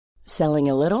Selling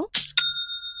a little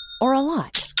or a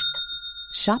lot?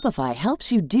 Shopify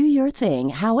helps you do your thing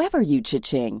however you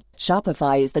cha-ching.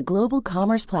 Shopify is the global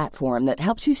commerce platform that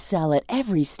helps you sell at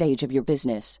every stage of your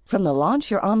business. From the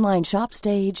launch your online shop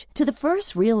stage to the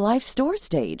first real-life store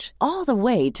stage, all the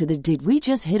way to the did we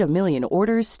just hit a million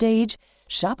orders stage.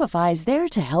 Shopify is there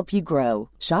to help you grow.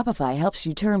 Shopify helps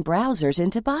you turn browsers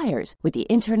into buyers with the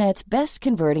internet's best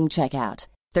converting checkout.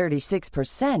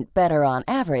 36% better on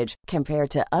average compared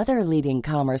to other leading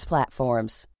commerce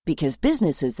platforms. Because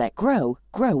businesses that grow,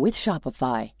 grow with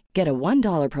Shopify. Get a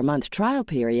 $1 per month trial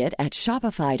period at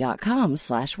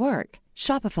shopify.com/work.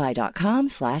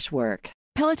 Shopify.com/work.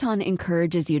 Peloton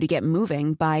encourages you to get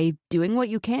moving by doing what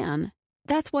you can.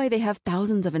 That's why they have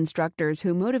thousands of instructors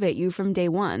who motivate you from day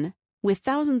one, with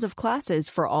thousands of classes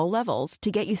for all levels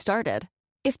to get you started.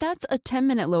 If that's a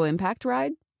 10-minute low-impact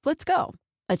ride, let's go.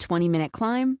 A 20-minute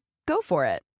climb? Go for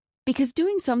it. Because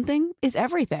doing something is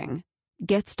everything.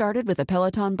 Get started with a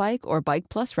Peloton bike or Bike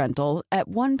Plus rental at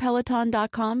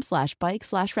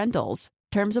onepeloton.com/bike/rentals.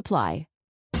 Terms apply.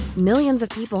 Millions of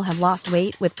people have lost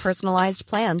weight with personalized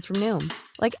plans from Noom.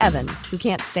 Like Evan, who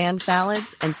can't stand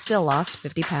salads and still lost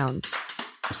 50 pounds.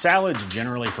 Salads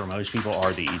generally for most people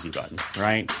are the easy button,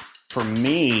 right? For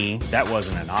me, that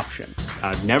wasn't an option.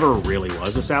 I never really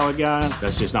was a salad guy.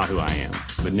 That's just not who I am.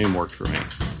 But Noom worked for me.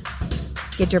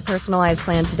 Get your personalized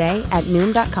plan today at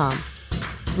Noom.com.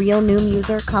 Real Noom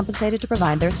user compensated to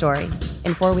provide their story.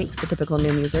 In 4 weeks, the typical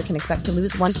Noom user can expect to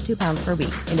lose 1 to 2 pounds per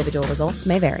week. Individual results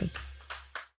may vary.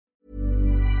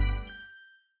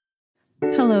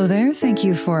 Hello there. Thank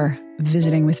you for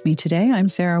visiting with me today. I'm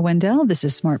Sarah Wendell. This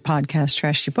is Smart Podcast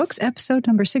Trashy Books, episode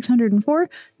number 604.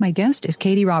 My guest is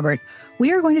Katee Robert.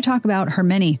 We are going to talk about her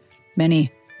many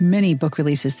book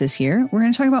releases this year. We're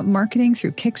going to talk about marketing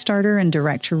through Kickstarter and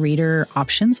direct-to-reader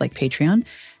options like Patreon,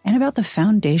 and about the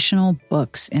foundational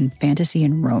books in fantasy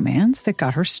and romance that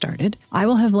got her started. I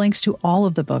will have links to all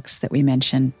of the books that we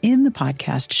mention in the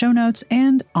podcast show notes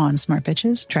and on Smart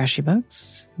Bitches,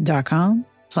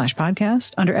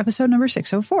 trashybooks.com/podcast under episode number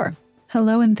 604.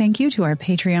 Hello and thank you to our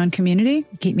Patreon community.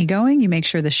 Keep me going. You make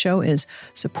sure the show is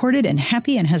supported and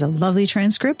happy and has a lovely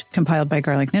transcript compiled by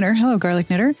Garlic Knitter. Hello,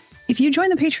 Garlic Knitter. If you join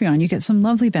the Patreon, you get some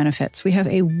lovely benefits. We have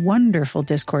a wonderful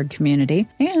Discord community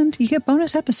and you get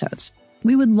bonus episodes.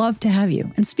 We would love to have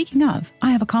you. And speaking of, I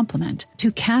have a compliment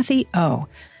to Katee O.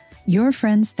 Your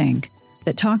friends think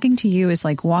that talking to you is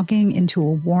like walking into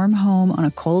a warm home on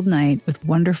a cold night with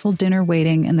wonderful dinner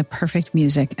waiting and the perfect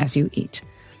music as you eat.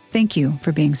 Thank you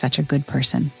for being such a good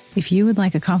person. If you would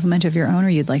like a compliment of your own or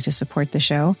you'd like to support the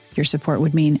show, your support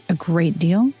would mean a great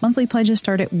deal. Monthly pledges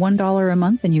start at $1 a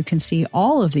month, and you can see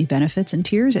all of the benefits and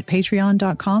tiers at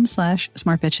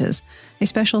patreon.com/smartbitches. A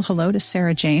special hello to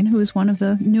Sarah Jane, who is one of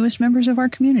the newest members of our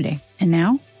community. And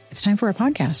now it's time for a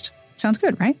podcast. Sounds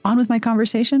good, right? On with my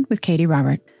conversation with Katee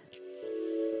Robert.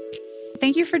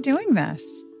 Thank you for doing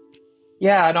this.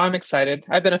 Yeah, no, I'm excited.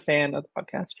 I've been a fan of the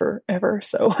podcast forever,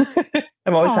 so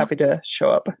I'm always happy to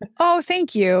show up. Oh,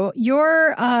 thank you.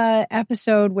 Your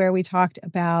episode where we talked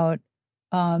about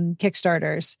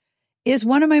Kickstarters is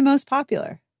one of my most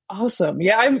popular. Awesome.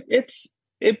 Yeah, it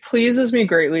pleases me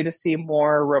greatly to see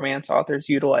more romance authors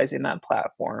utilizing that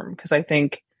platform, because I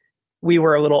think we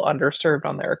were a little underserved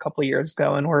on there a couple of years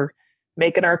ago, and we're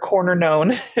making our corner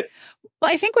known.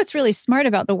 Well, I think what's really smart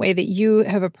about the way that you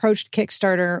have approached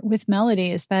Kickstarter with Melody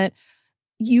is that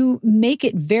you make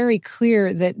it very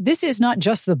clear that this is not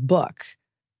just the book.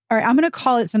 All right, I'm going to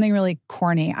call it something really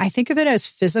corny. I think of it as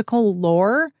physical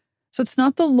lore. So it's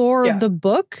not the lore of the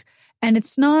book, and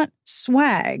it's not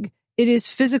swag. It is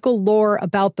physical lore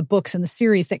about the books and the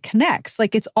series that connects.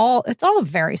 Like it's all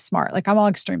very smart. Like I'm all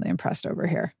extremely impressed over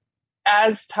here.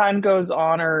 As time goes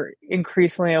on, are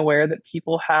increasingly aware that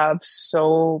people have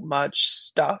so much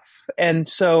stuff. And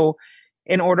so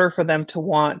in order for them to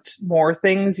want more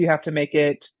things, you have to make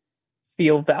it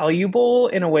feel valuable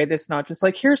in a way that's not just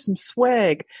like, here's some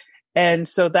swag. And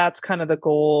so that's kind of the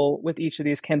goal with each of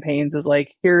these campaigns, is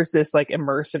like, here's this like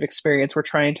immersive experience we're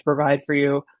trying to provide for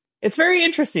you. It's very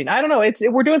interesting. I don't know.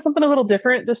 We're doing something a little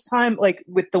different this time, like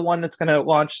with the one that's going to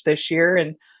launch this year.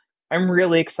 And I'm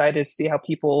really excited to see how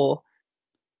people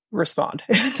respond.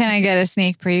 Can I get a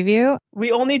sneak preview?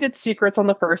 We only did secrets on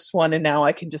the first one, and now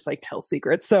I can just like tell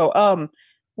secrets. So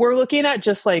we're looking at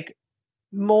just like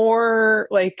more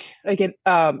like, again,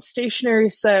 stationery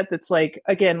set that's like,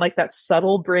 again, like that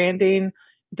subtle branding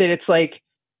that it's like,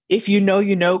 if you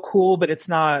know, cool, but it's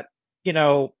not,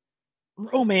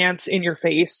 romance in your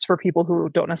face for people who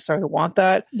don't necessarily want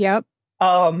that. Yep.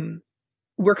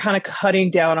 we're kind of cutting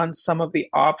down on some of the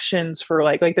options for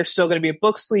like there's still going to be a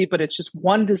book sleeve, but it's just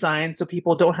one design. So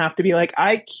people don't have to be like,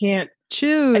 I can't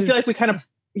choose. I feel like we kind of,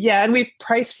 and we've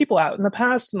priced people out in the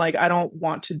past. And like, I don't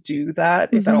want to do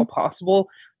that if at all possible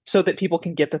so that people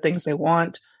can get the things they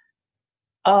want.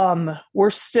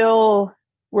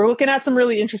 We're looking at some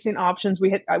really interesting options.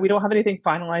 We don't have anything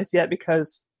finalized yet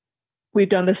because we've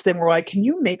done this thing where like, can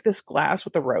you make this glass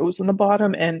with a rose in the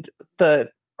bottom? And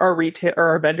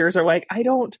our vendors are like,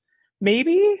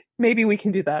 maybe we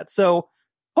can do that. So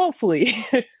hopefully,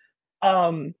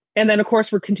 and then of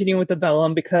course we're continuing with the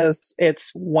vellum because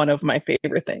it's one of my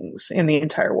favorite things in the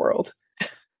entire world.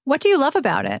 What do you love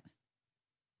about it?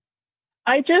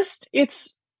 I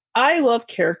love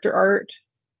character art,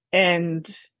 and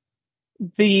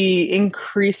the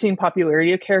increasing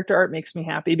popularity of character art makes me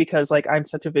happy because like I'm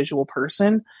such a visual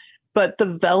person. But the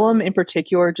vellum in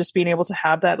particular, just being able to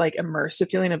have that like immersive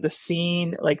feeling of the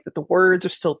scene, like that the words are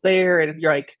still there, and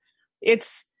you're like,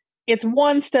 it's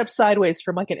one step sideways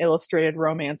from like an illustrated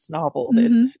romance novel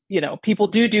that people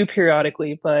do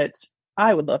periodically, but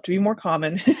I would love to be more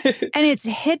common. And it's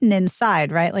hidden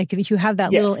inside, right? Like if you have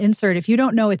that little insert, if you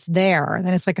don't know it's there,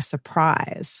 then it's like a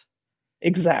surprise.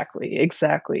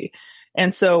 Exactly.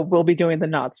 And so we'll be doing the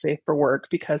not safe for work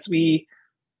because we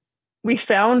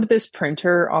found this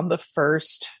printer on the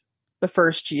first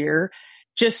year,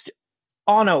 just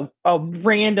on a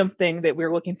random thing that we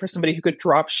were looking for somebody who could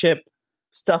drop ship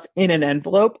stuff in an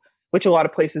envelope, which a lot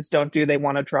of places don't do. They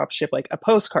want to drop ship like a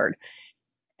postcard.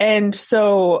 And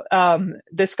so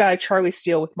this guy, Charlie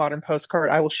Steele with Modern Postcard,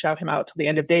 I will shout him out till the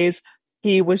end of days.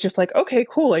 He was just like, okay,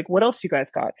 cool. Like, what else you guys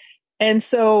got? And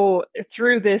so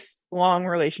through this long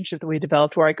relationship that we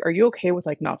developed, we're like, are you okay with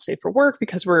like not safe for work?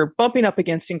 Because we're bumping up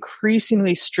against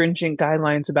increasingly stringent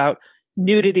guidelines about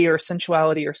nudity or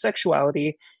sensuality or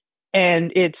sexuality.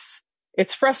 And it's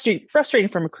frustrating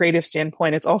from a creative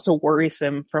standpoint. It's also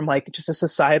worrisome from like just a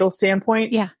societal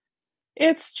standpoint. Yeah.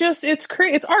 It's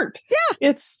art.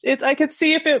 Yeah. I could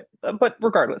see but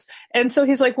regardless. And so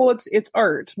he's like, well, it's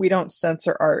art. We don't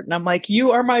censor art. And I'm like, you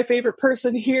are my favorite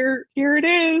person here. Here it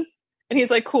is. And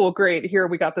he's like, cool, great. Here,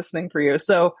 we got this thing for you.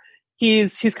 So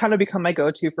he's kind of become my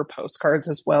go-to for postcards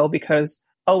as well, because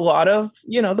a lot of,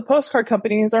 the postcard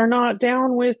companies are not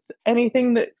down with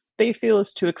anything that they feel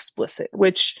is too explicit,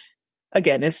 which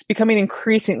again is becoming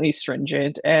increasingly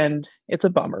stringent, and it's a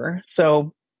bummer.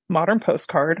 So Modern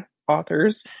Postcard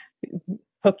authors,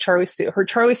 hook Charlie Steele.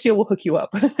 Charlie Steele will hook you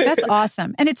up. That's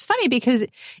awesome. And it's funny because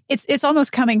it's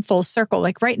almost coming full circle.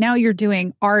 Like right now you're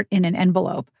doing art in an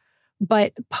envelope,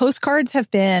 but postcards have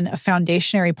been a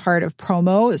foundationary part of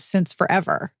promo since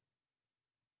forever.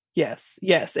 Yes.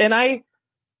 And I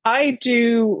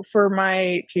do, for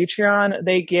my Patreon,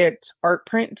 they get art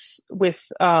prints with,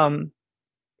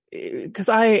 because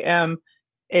I am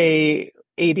a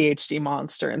ADHD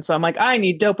monster. And so I'm like, I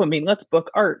need dopamine. Let's book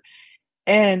art.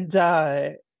 And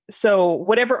so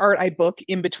whatever art I book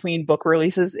in between book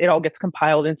releases, it all gets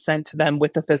compiled and sent to them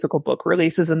with the physical book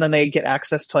releases. And then they get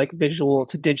access to like visual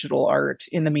to digital art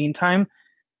in the meantime.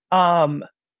 But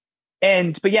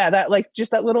yeah, that like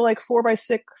just that little like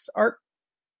 4x6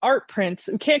 art prints.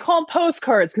 We can't call them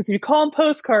postcards, because if you call them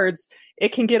postcards,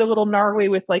 it can get a little gnarly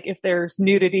with like if there's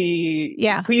nudity.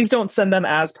 Yeah. Please don't send them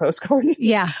as postcards.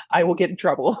 Yeah. I will get in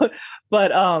trouble.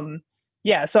 But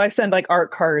yeah, so I send like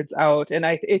art cards out, and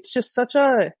it's just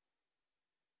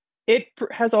it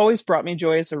has always brought me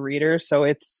joy as a reader. So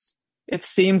it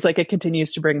seems like it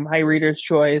continues to bring my readers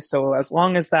joy. So as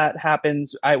long as that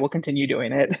happens, I will continue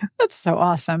doing it. That's so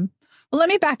awesome. Well, let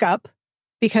me back up,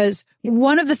 because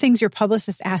one of the things your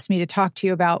publicist asked me to talk to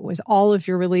you about was all of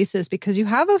your releases, because you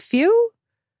have a few.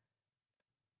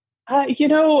 You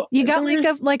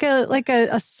got like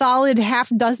a solid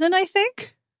half dozen, I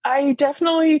think. I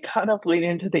definitely kind of lean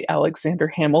into the Alexander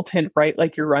Hamilton, right?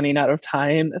 Like you're running out of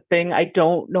time thing. I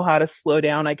don't know how to slow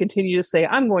down. I continue to say,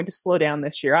 I'm going to slow down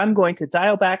this year. I'm going to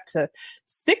dial back to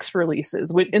 6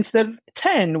 releases instead of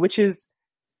 10, which is,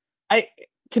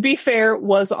 to be fair,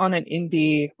 was on an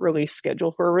indie release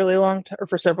schedule for a really long time, or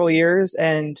for several years.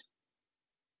 And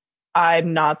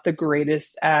I'm not the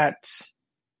greatest at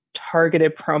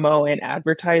targeted promo and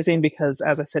advertising, because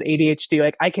as I said, ADHD,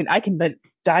 like I can then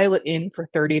dial it in for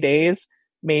 30 days,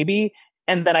 maybe.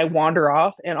 And then I wander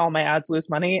off and all my ads lose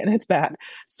money, and it's bad.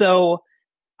 So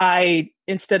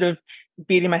instead of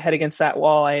beating my head against that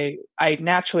wall, I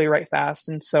naturally write fast.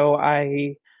 And so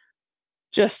I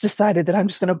just decided that I'm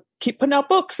just going to keep putting out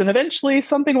books, and eventually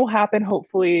something will happen,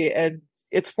 hopefully. And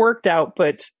it's worked out,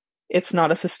 but it's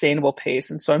not a sustainable pace.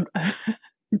 And so I'm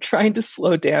trying to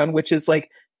slow down, which is like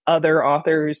other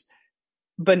authors'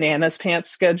 bananas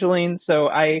pants scheduling. So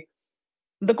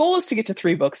the goal is to get to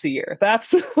 3 books a year.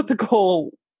 That's what the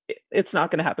goal. It's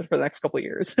not going to happen for the next couple of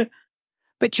years.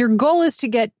 But your goal is to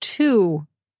get to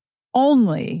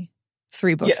only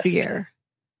 3 books Yes. a year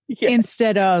Yes.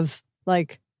 instead of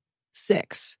like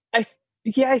 6.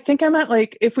 I think I'm at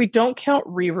like, if we don't count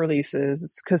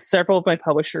re-releases, because several of my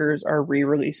publishers are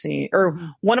re-releasing, or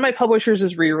one of my publishers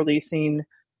is re-releasing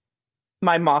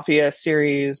my Mafia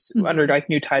series under like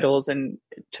new titles and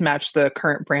to match the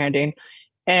current branding.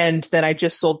 And then I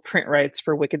just sold print rights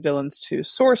for Wicked Villains to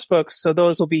Source Books, so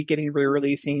those will be getting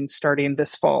re-releasing starting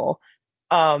this fall.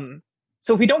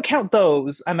 So if we don't count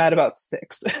those, I'm at about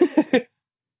 6.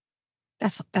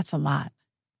 That's a lot.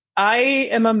 I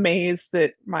am amazed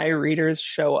that my readers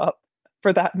show up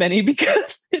for that many,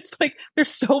 because it's like there's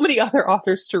so many other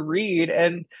authors to read.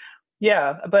 And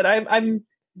yeah, but I'm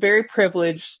very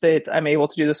privileged that I'm able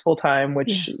to do this full time,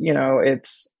 which, you know,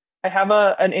 I have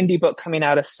an indie book coming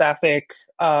out, a sapphic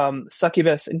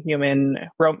succubus and human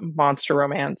monster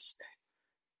romance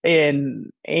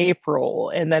in April.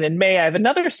 And then in May, I have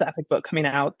another sapphic book coming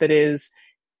out that is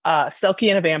Selkie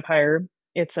and a Vampire.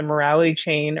 It's a morality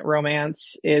chain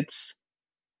romance. It's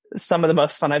some of the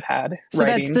most fun I've had writing.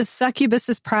 That's the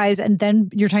Succubus's Prize. And then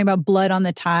you're talking about Blood on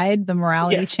the Tide, the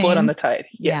morality chain? Blood on the Tide.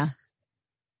 Yes.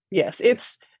 Yeah. Yes.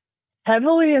 It's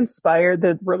heavily inspired.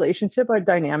 The relationship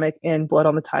dynamic in Blood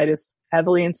on the Tide is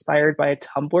heavily inspired by a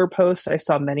Tumblr post I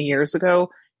saw many years ago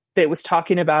that was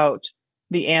talking about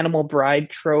the animal bride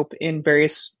trope in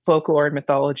various folklore and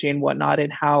mythology and whatnot,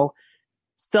 and how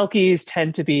Selkies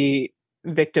tend to be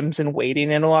victims in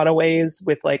waiting in a lot of ways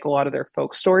with like a lot of their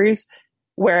folk stories,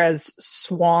 whereas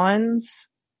swans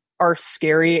are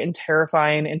scary and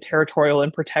terrifying and territorial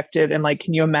and protective. And like,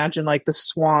 can you imagine like the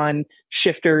swan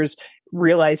shifters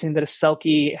realizing that a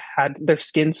Selkie had their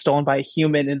skin stolen by a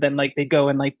human, and then like they go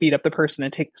and like beat up the person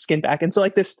and take the skin back? And so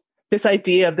like this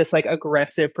idea of this like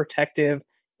aggressive, protective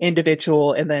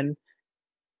individual, and then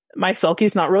my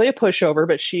Selkie's not really a pushover,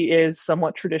 but she is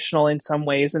somewhat traditional in some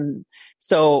ways. And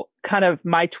so kind of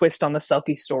my twist on the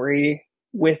Selkie story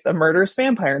with a murderous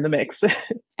vampire in the mix.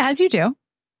 As you do.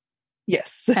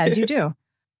 Yes. As you do.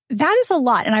 That is a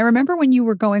lot. And I remember when you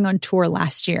were going on tour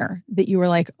last year that you were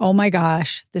like, oh my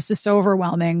gosh, this is so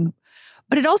overwhelming.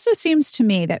 But it also seems to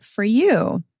me that for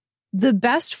you, the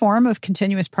best form of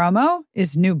continuous promo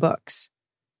is new books.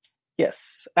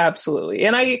 Yes, absolutely.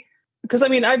 And because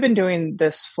I've been doing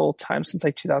this full time since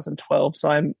like 2012. So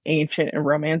I'm ancient in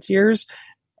romance years,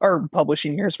 or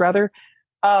publishing years rather.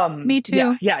 Me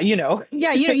too. Yeah, you know.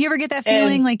 Yeah, you ever get that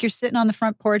feeling like you're sitting on the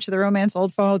front porch of the Romance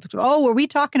Old Folks? Oh, were we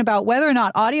talking about whether or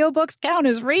not audiobooks count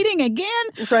as reading again?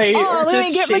 Right. Oh, let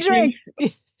me get my drink.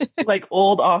 Like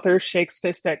old author shakes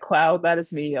fist at cloud. That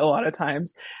is me a lot of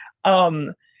times.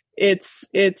 It's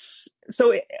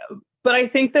so, but I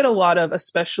think that a lot of,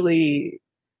 especially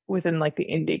within like the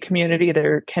indie community,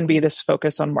 there can be this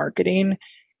focus on marketing.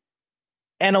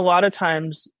 And a lot of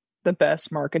times the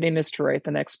best marketing is to write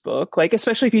the next book. Like,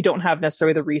 especially if you don't have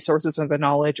necessarily the resources or the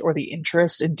knowledge or the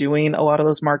interest in doing a lot of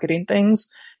those marketing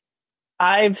things.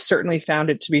 I've certainly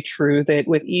found it to be true that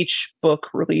with each book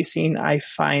releasing, I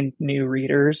find new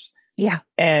readers. Yeah.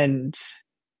 And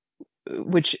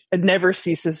which never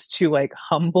ceases to like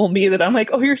humble me that I'm like,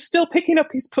 oh, you're still picking up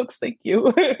these books. Thank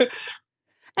you.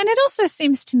 And it also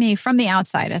seems to me from the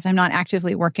outside, as I'm not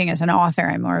actively working as an author,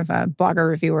 I'm more of a blogger,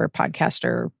 reviewer,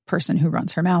 podcaster, person who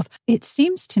runs her mouth. It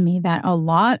seems to me that a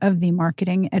lot of the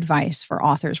marketing advice for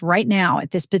authors right now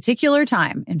at this particular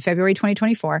time in February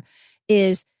 2024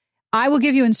 is, I will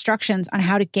give you instructions on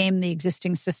how to game the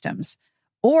existing systems.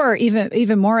 Or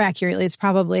even more accurately, it's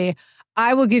probably,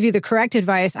 I will give you the correct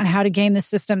advice on how to game the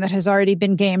system that has already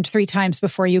been gamed 3 times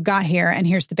before you got here. And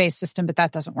here's the base system, but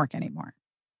that doesn't work anymore.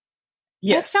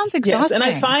 Yes. That sounds exhausting. Yes.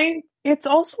 And I find it's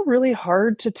also really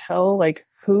hard to tell like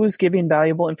who's giving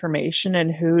valuable information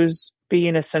and who's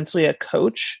being essentially a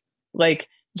coach. Like,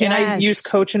 and I use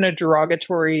coach in a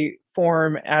derogatory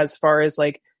form as far as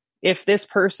like, if this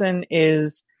person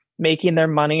is making their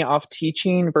money off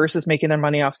teaching versus making their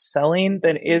money off selling,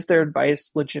 then is their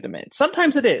advice legitimate?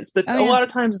 Sometimes it is, but a lot of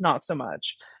times not so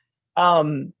much.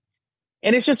 And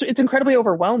it's incredibly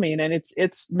overwhelming, and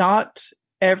it's not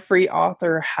every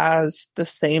author has the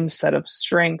same set of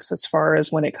strengths as far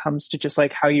as when it comes to just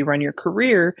like how you run your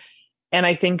career. And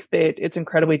I think that it's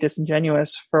incredibly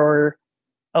disingenuous for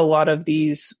a lot of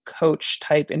these coach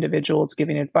type individuals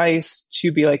giving advice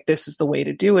to be like, this is the way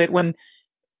to do it, when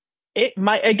it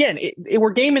might, again,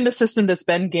 we're gaming the system that's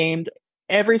been gamed.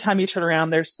 Every time you turn around,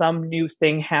 there's some new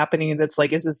thing happening that's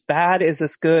like, is this bad? Is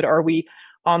this good? Are we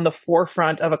on the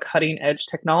forefront of a cutting edge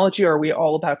technology? Or are we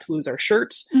all about to lose our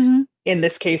shirts? Mm-hmm. in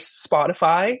this case,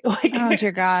 Spotify. Like, oh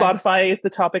dear God. Spotify is the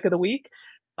topic of the week.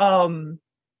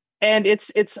 And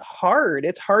it's hard.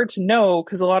 It's hard to know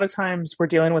because a lot of times we're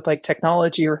dealing with like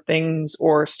technology or things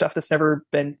or stuff that's never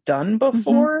been done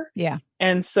before. Yeah.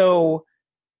 And so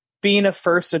being a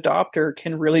first adopter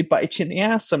can really bite you in the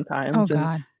ass sometimes. Oh and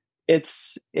God.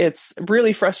 it's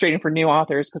really frustrating for new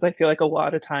authors because I feel like a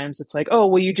lot of times it's like, oh,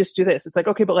 well, you just do this. It's like,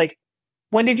 okay, but like,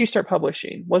 when did you start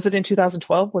publishing? Was it in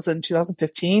 2012? Was it in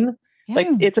 2015? Yeah. Like,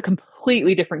 it's a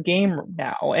completely different game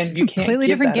now, and you can't completely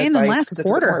give different that game than advice last 'cause it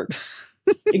doesn't quarter. work.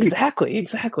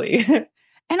 Exactly.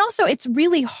 And also, it's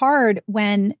really hard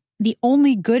when the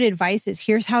only good advice is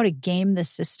here's how to game the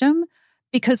system,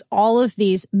 because all of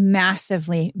these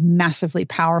massively, massively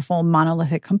powerful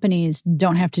monolithic companies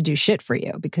don't have to do shit for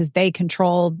you because they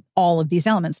control all of these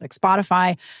elements like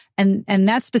Spotify. And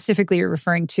that's specifically you're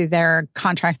referring to their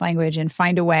contract language and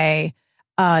Findaway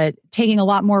taking a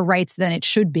lot more rights than it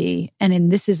should be.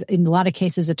 And this is in a lot of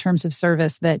cases a terms of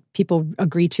service that people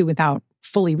agree to without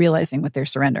fully realizing what they're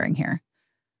surrendering here.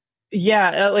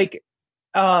 Yeah,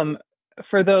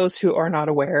 for those who are not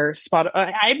aware,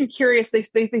 I'm curious.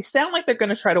 They sound like they're going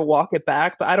to try to walk it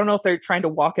back, but I don't know if they're trying to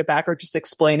walk it back or just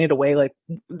explain it away. Like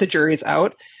the jury's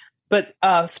out. But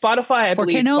Spotify, I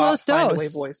believe, bought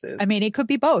Findaway Voices. I mean, it could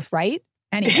be both, right?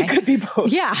 Anyway, it could be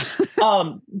both. Yeah.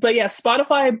 But yeah,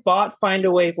 Spotify bought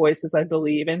Findaway Voices, I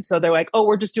believe, and so they're like, oh,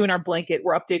 we're just doing our blanket.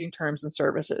 We're updating terms and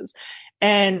services,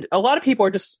 and a lot of people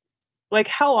are just like,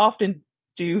 how often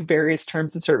do various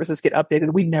terms and services get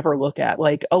updated? We never look at,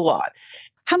 like, a lot.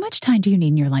 How much time do you need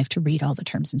in your life to read all the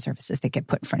terms and services that get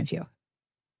put in front of you?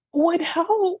 What?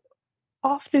 How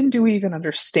often do we even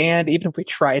understand, even if we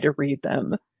try to read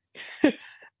them?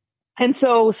 And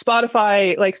so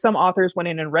Spotify, like, some authors went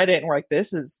in and read it and were like,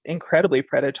 this is incredibly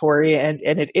predatory. And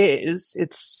it is.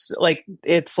 It's like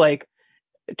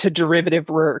to derivative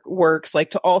works,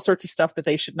 like to all sorts of stuff that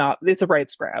they should not. It's a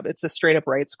rights grab. It's a straight up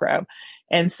rights grab.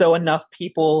 And so enough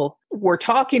people were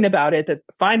talking about it that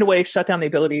Findaway shut down the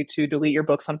ability to delete your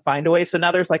books on Findaway. So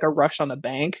now there's like a rush on the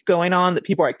bank going on that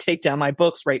people are like, take down my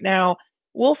books right now.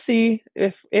 We'll see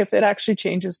if it actually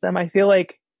changes them. I feel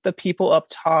like the people up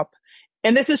top,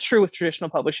 and this is true with traditional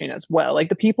publishing as well, like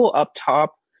the people up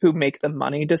top who make the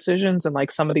money decisions and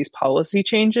like some of these policy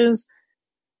changes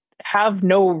have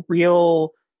no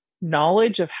real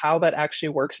knowledge of how that actually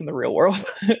works in the real world.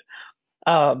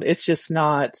 It's just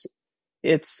not,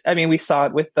 I mean, we saw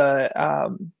it with the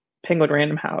Penguin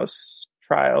Random House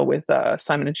trial with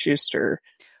Simon and Schuster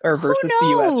or versus the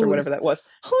US or whatever that was.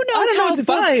 Who knows how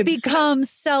books become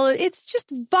seller? It's just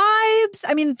vibes.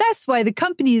 I mean, that's why the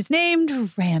company is named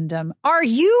Random. Are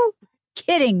you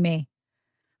kidding me?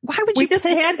 Why would you? We just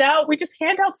hand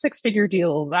out six-figure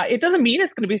deals. It doesn't mean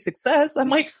it's going to be a success. I'm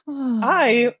like,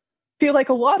 I feel like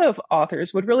a lot of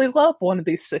authors would really love one of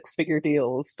these six-figure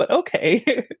deals, but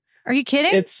okay. Are you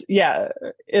kidding? It's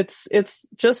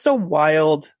just a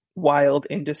wild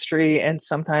industry, and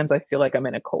sometimes I feel like I'm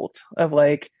in a cult of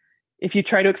like, if you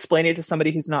try to explain it to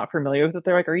somebody who's not familiar with it,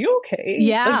 they're like, "Are you okay?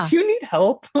 Yeah. Like, do you need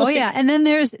help?" Oh yeah, and then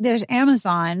there's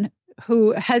Amazon,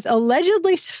 who has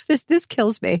allegedly, this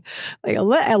kills me. Like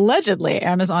allegedly,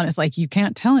 Amazon is like, you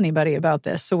can't tell anybody about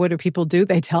this. So what do people do?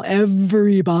 They tell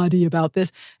everybody about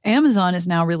this. Amazon is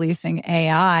now releasing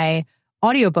AI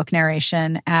audiobook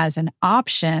narration as an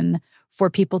option for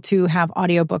people to have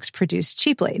audiobooks produced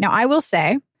cheaply. Now, I will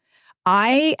say,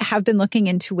 I have been looking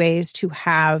into ways to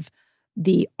have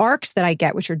the ARCs that I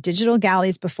get, which are digital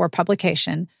galleys before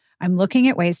publication. I'm looking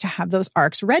at ways to have those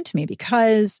ARCs read to me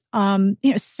because,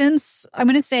 since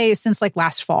like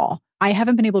last fall, I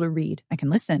haven't been able to read. I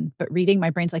can listen, but reading, my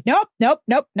brain's like, nope. And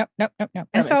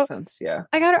That so makes sense, yeah.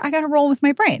 I gotta roll with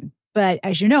my brain. But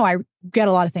as you know, I get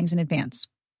a lot of things in advance.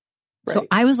 Right. So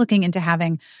I was looking into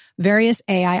having various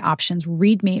AI options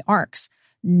read me ARCs.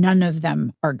 None of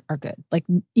them are good. Like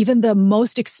even the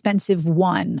most expensive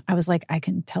one, I was like, I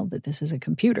can tell that this is a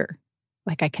computer.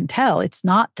 Like I can tell it's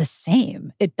not the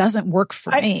same. It doesn't work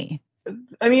for me.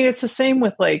 I mean, it's the same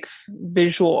with like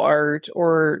visual art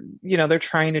or, they're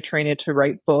trying to train it to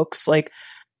write books. Like,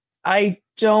 I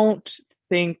don't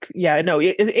think,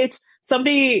 it's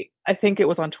somebody, I think it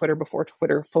was on Twitter before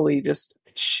Twitter fully just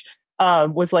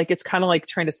was like, it's kind of like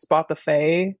trying to spot the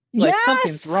fae. Like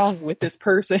something's wrong with this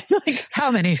person. Like, how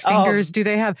many fingers do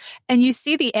they have? And you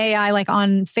see the AI like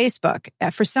on Facebook.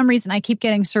 For some reason, I keep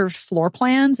getting served floor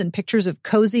plans and pictures of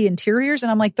cozy interiors.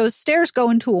 And I'm like, those stairs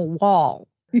go into a wall.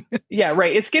 Yeah,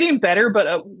 right. It's getting better.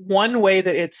 But one way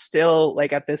that it's still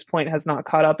like at this point has not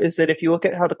caught up is that if you look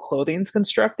at how the clothing's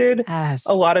constructed, yes.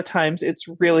 A lot of times it's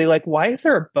really like, why is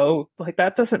there a boat? Like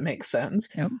that doesn't make sense.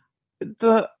 Yep.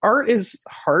 The art is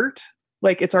heart.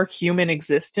 like, it's our human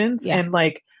existence. Yeah. And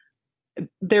like,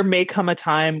 there may come a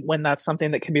time when that's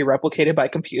something that can be replicated by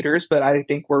computers, but I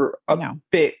think we're a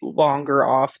bit longer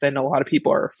off than a lot of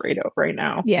people are afraid of right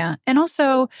now. Yeah. And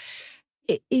also,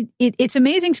 it's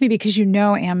amazing to me because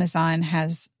Amazon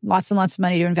has lots and lots of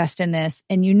money to invest in this,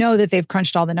 and that they've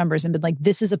crunched all the numbers and been like,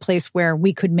 this is a place where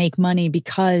we could make money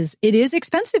because it is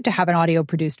expensive to have an audio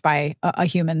produced by a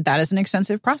human. That is an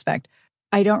expensive prospect.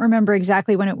 I don't remember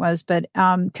exactly when it was, but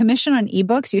commission on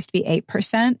ebooks used to be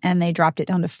 8% and they dropped it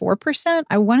down to 4%.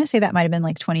 I want to say that might have been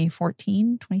like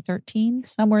 2014, 2013,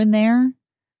 somewhere in there.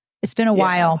 It's been a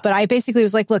while, but I basically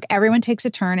was like, look, everyone takes a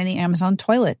turn in the Amazon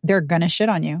toilet. They're going to shit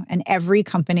on you. And every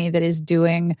company that is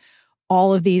doing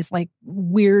all of these like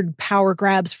weird power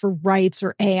grabs for rights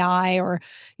or AI or,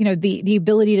 the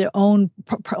ability to own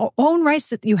rights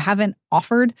that you haven't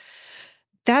offered,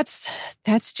 that's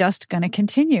just going to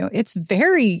continue.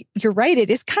 You're right. It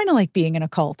is kind of like being in a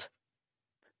cult.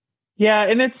 Yeah.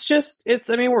 And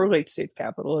we're late stage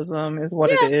capitalism is what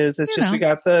it is. It's just, we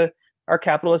got our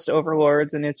capitalist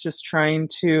overlords, and it's just trying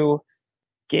to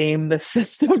game the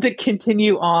system to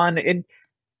continue on. And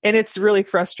it's really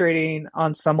frustrating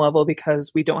on some level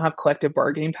because we don't have collective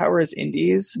bargaining power as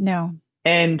indies. No.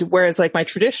 And whereas like my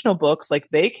traditional books, like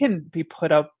they can be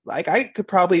put up, like I could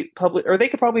probably publish, or they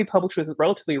could probably publish with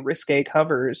relatively risque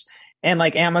covers, and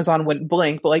like Amazon wouldn't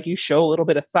blink, but like you show a little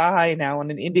bit of thigh now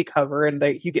on an indie cover and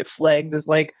you get flagged as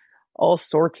like all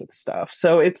sorts of stuff.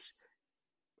 So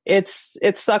it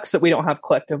sucks that we don't have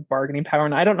collective bargaining power,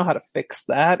 and I don't know how to fix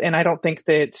that. And I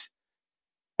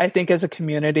think as a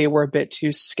community, we're a bit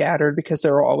too scattered because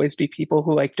there will always be people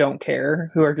who like don't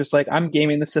care, who are just like, I'm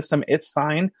gaming the system. It's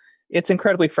fine. It's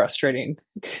incredibly frustrating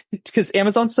because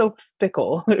Amazon's so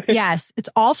fickle. Yes, it's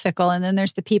all fickle. And then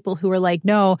there's the people who are like,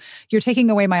 no, you're taking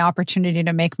away my opportunity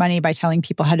to make money by telling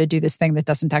people how to do this thing that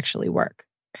doesn't actually work.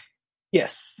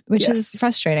 Yes. Which is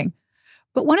frustrating.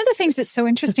 But one of the things that's so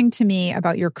interesting to me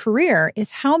about your career is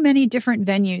how many different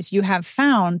venues you have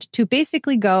found to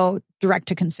basically go direct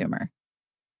to consumer.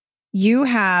 You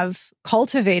have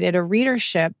cultivated a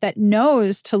readership that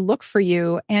knows to look for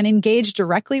you and engage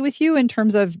directly with you in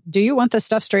terms of, do you want the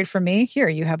stuff straight from me? Here,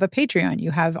 you have a Patreon,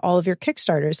 you have all of your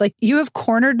Kickstarters. Like, you have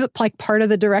cornered like part of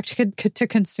the direct to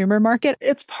consumer market.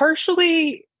 It's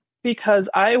partially because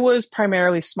I was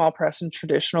primarily small press and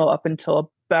traditional up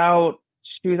until about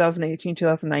 2018,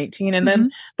 2019. And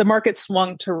then the market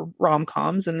swung to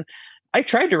rom-coms, and I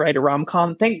tried to write a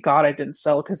rom-com. Thank God I didn't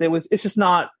sell, because it's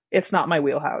not my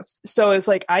wheelhouse. So it's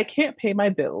like, I can't pay my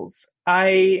bills.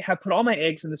 I have put all my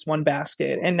eggs in this one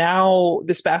basket, and now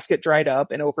this basket dried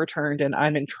up and overturned and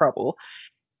I'm in trouble.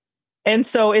 And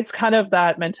so it's kind of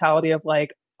that mentality of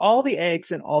like, all the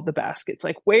eggs in all the baskets.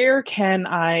 Like, where can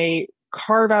I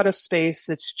carve out a space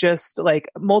that's just like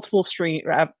multiple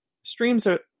streams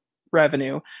of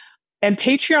revenue? And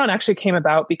Patreon actually came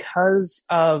about because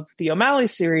of the O'Malley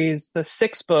series, the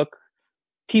 6th book.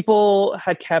 People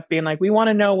had kept being like, we want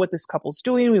to know what this couple's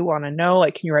doing. We want to know,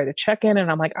 like, can you write a check-in?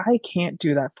 And I'm like, I can't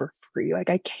do that for free. Like,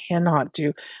 I cannot,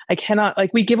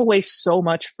 like, we give away so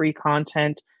much free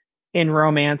content in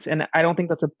romance. And I don't think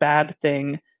that's a bad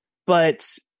thing, but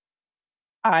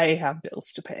I have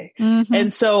bills to pay.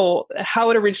 And so how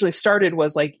it originally started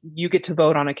was like, you get to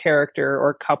vote on a character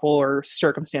or couple or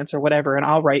circumstance or whatever, and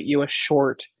I'll write you a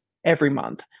short every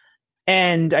month.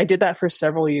 And I did that for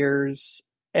several years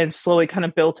and slowly kind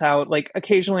of built out. Like,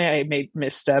 occasionally I made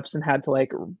missteps and had to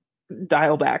like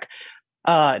dial back.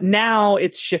 Now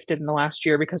it's shifted in the last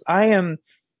year because I am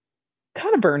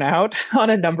kind of burnt out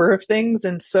on a number of things.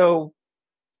 And so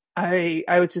I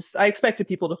expected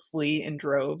people to flee in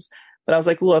droves, but I was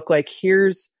like, look, like,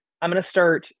 I'm going to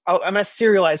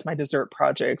serialize my dessert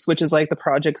projects, which is like the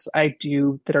projects I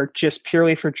do that are just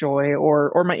purely for joy,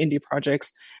 or my indie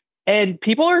projects. And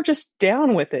people are just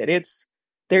down with it.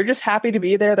 They're just happy to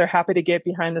be there. They're happy to get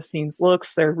behind the scenes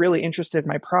looks. They're really interested in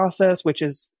my process, which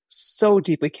is so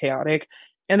deeply chaotic.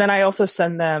 And then I also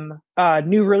send them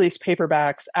new release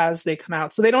paperbacks as they come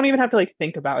out. So they don't even have to like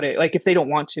think about it. Like, if they don't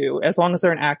want to, as long as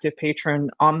they're an active patron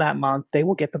on that month, they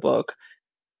will get the book.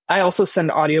 I also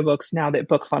send audiobooks now that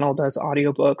BookFunnel does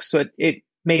audiobooks. So it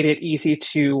made it easy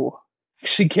to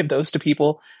actually give those to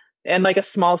people. And like a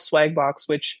small swag box,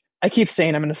 which I keep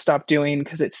saying I'm going to stop doing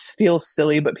because it feels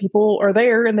silly, but people are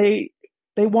there and they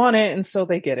want it, and so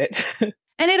they get it.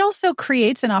 And it also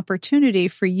creates an opportunity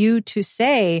for you to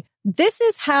say, this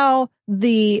is how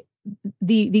the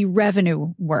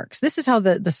revenue works. This is how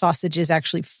the sausage is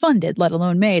actually funded, let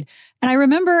alone made. And I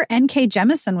remember N.K.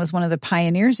 Jemisin was one of the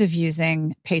pioneers of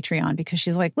using Patreon, because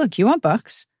she's like, look, you want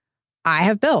books? I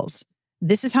have bills.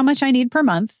 This is how much I need per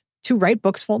month to write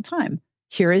books full time.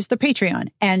 here is the Patreon.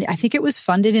 And I think it was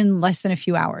funded in less than a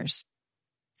few hours.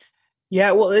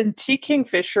 Yeah, well, and T.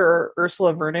 Kingfisher,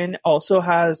 Ursula Vernon, also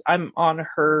has, I'm on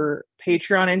her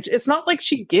Patreon, and it's not like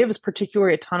she gives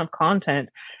particularly a ton of content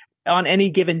on any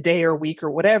given day or week or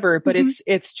whatever, but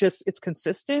it's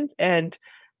consistent. And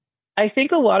I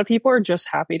think a lot of people are just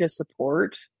happy to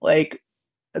support. Like,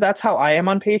 that's how I am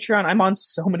on Patreon. I'm on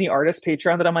so many artists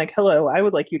Patreon that I'm like, hello, I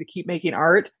would like you to keep making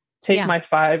art. Take my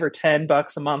 $5 or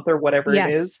 $10 a month or whatever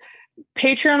it is.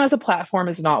 Patreon as a platform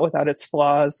is not without its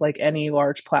flaws, like any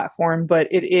large platform, but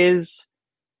it is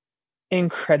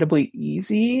incredibly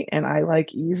easy, and I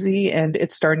like easy, and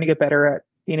it's starting to get better at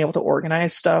being able to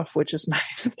organize stuff, which is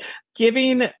nice.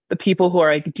 Giving the people who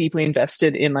are like deeply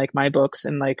invested in like my books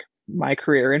and like my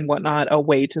career and whatnot a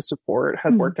way to support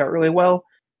has worked out really well.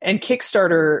 And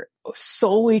Kickstarter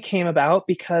solely came about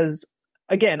because,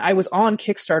 again, I was on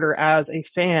Kickstarter as a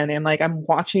fan, and like I'm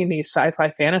watching these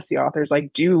sci-fi fantasy authors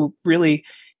like do really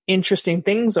interesting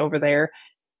things over there.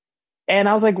 And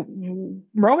I was like,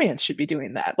 romance should be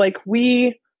doing that. Like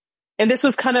and this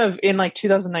was kind of in like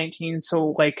 2019.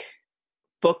 So like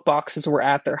book boxes were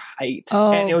at their height.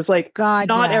 And it was like,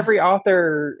 not every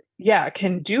author,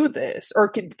 can do this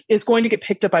or is going to get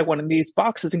picked up by one of these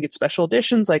boxes and get special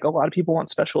editions. Like a lot of people want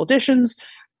special editions.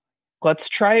 Let's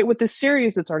try it with this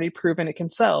series that's already proven it can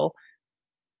sell.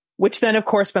 Which then, of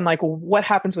course, been like, what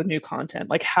happens with new content?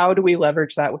 Like, how do we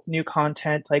leverage that with new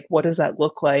content? Like, what does that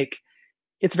look like?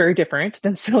 It's very different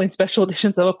than selling special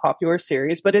editions of a popular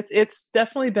series, but it's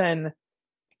definitely been,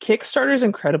 Kickstarter's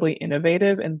incredibly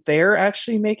innovative, and they're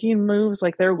actually making moves.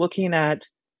 Like they're looking at,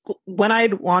 when I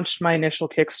launched my initial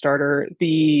Kickstarter,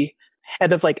 the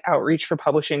head of like outreach for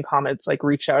publishing comments like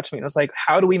reached out to me and was like,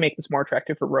 how do we make this more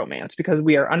attractive for romance? Because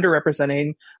we are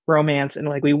underrepresenting romance, and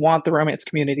like we want the romance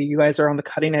community. You guys are on the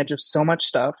cutting edge of so much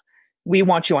stuff. We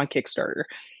want you on Kickstarter.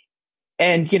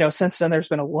 And since then there's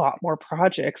been a lot more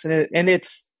projects, and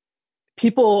it's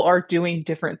people are doing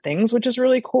different things, which is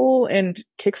really cool. And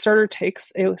Kickstarter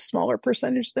takes a smaller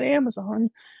percentage than Amazon.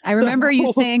 I remember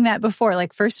you saying that before.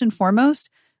 Like, first and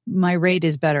foremost, my rate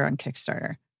is better on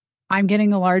Kickstarter. I'm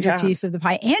getting a larger piece of the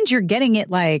pie, and you're getting it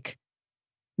like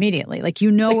immediately. Like, what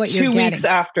you're getting. 2 weeks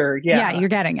after. Yeah, you're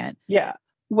getting it. Yeah.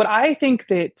 What I think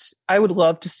that I would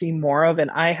love to see more of, and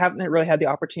I haven't really had the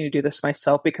opportunity to do this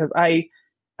myself because I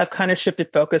have kind of shifted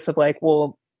focus of like,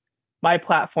 well, my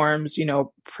platform's,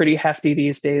 pretty hefty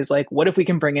these days. Like, what if we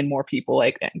can bring in more people,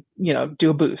 like, do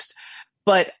a boost?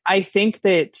 But I think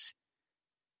that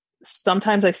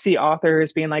sometimes I see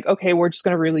authors being like, okay, we're just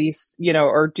going to release,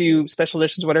 or do special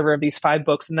editions, whatever, of these 5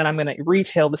 books. And then I'm going to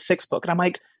retail the 6th book. And I'm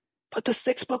like, put the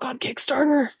 6th book on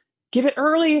Kickstarter, give it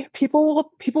early.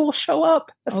 People will show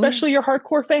up, especially your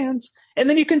hardcore fans. And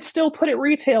then you can still put it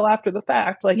retail after the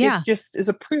fact. Like it just is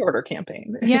a pre-order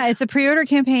campaign. Yeah, it's a pre-order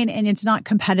campaign, and it's not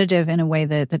competitive in a way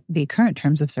that the current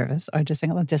terms of service are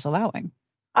disallowing.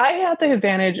 I had the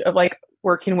advantage of like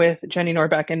working with Jenny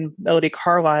Norbeck and Melody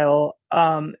Carlisle.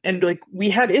 And like we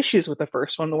had issues with the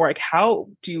first one where like, how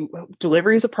do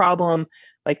delivery is a problem?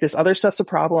 Like this other stuff's a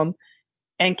problem.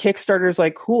 And Kickstarter's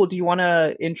like, cool, do you want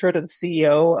to intro to the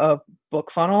CEO of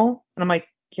BookFunnel? And I'm like,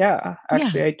 yeah,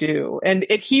 actually I do. And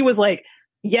he was like,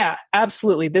 yeah,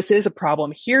 absolutely. This is a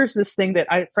problem. Here's this thing that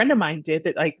a friend of mine did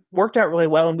that like worked out really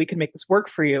well, and we can make this work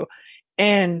for you.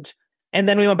 And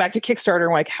then we went back to Kickstarter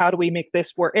and like, how do we make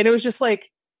this work? And it was just like,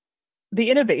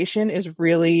 the innovation is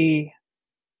really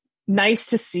nice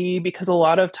to see, because a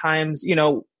lot of times,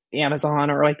 Amazon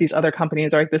or like these other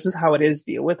companies are like, this is how it is,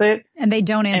 deal with it. And they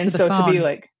don't answer the phone. And so to be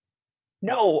like,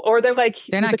 no, or they're like,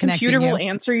 they're not the computer will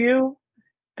answer you.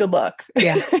 Good luck.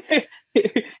 Yeah.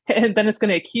 And then it's going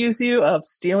to accuse you of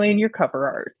stealing your cover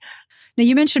art. Now,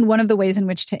 you mentioned one of the ways in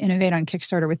which to innovate on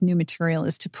Kickstarter with new material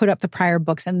is to put up the prior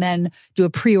books and then do a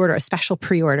pre-order, a special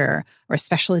pre-order or a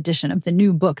special edition of the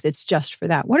new book that's just for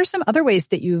that. What are some other ways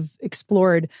that you've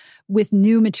explored with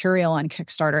new material on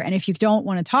Kickstarter? And if you don't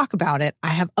want to talk about it, I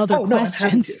have other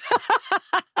questions.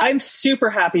 I'm super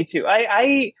happy to.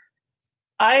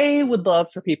 I would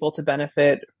love for people to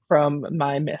benefit from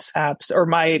my mishaps or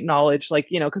my knowledge, like,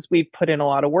 because we've put in a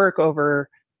lot of work over.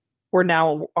 We're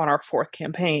now on our 4th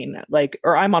campaign,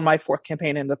 or I'm on my 4th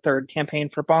campaign and the 3rd campaign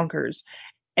for Bonkers.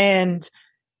 And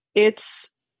it's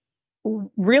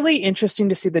really interesting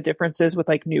to see the differences with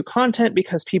like new content,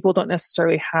 because people don't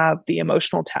necessarily have the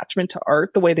emotional attachment to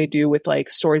art the way they do with like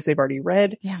stories they've already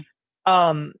read. Yeah.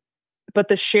 But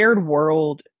the shared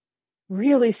world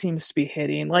really seems to be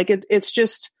hitting. Like it's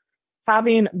just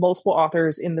having multiple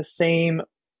authors in the same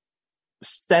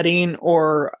setting,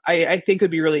 or I think would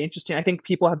be really interesting. I think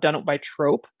people have done it by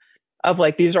trope of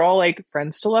like, these are all like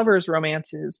friends to lovers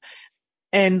romances.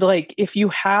 And like, if you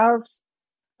have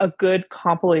a good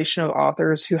compilation of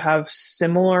authors who have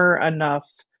similar enough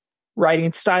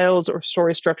writing styles or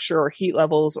story structure or heat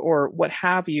levels or what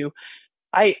have you,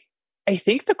 I I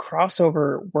think the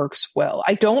crossover works well.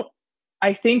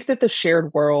 I think that the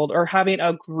shared world or having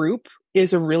a group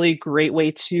is a really great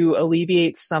way to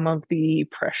alleviate some of the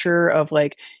pressure of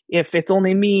like, if it's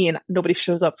only me and nobody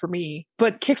shows up for me.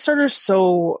 But Kickstarter is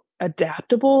so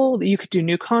adaptable that you could do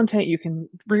new content, you can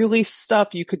release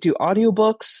stuff, you could do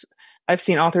audiobooks. I've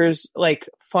seen authors like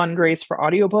fundraise for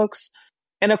audiobooks.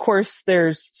 And of course,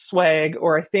 there's Swag,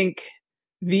 or I think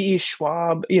V.E.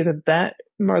 Schwab, either that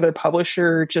or their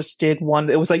publisher just did one.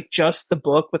 It was like just the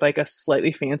book with like a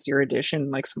slightly fancier edition,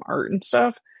 like some art and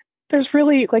stuff. There's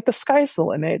really like the sky's the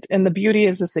limit. And the beauty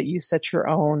is that you set your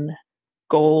own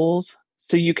goals.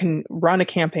 So you can run a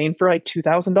campaign for like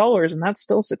 $2,000 and that's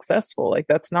still successful. Like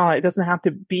it doesn't have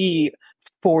to be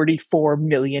 $44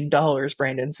 million,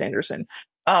 Brandon Sanderson.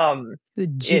 The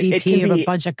GDP of a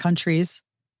bunch of countries.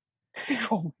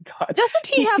 Oh my God. Doesn't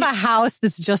he have a house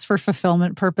that's just for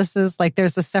fulfillment purposes? Like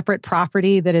there's a separate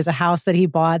property that is a house that he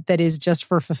bought that is just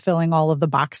for fulfilling all of the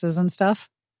boxes and stuff?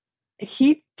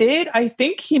 He did. I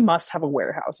think he must have a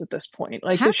warehouse at this point.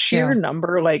 Like the sheer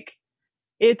number, like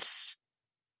it's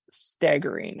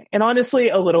staggering and honestly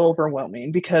a little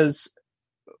overwhelming because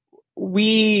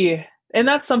and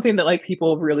that's something that like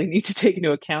people really need to take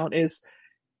into account is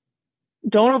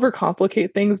don't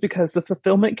overcomplicate things because the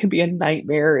fulfillment can be a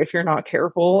nightmare if you're not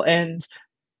careful. And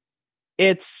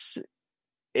it's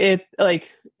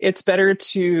better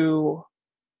to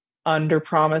under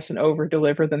promise and over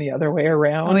deliver than the other way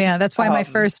around. Oh yeah. That's why my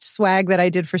first swag that I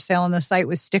did for sale on the site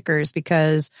was stickers,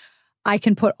 because I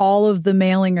can put all of the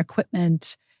mailing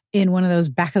equipment in one of those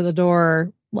back of the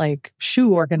door, like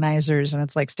shoe organizers. And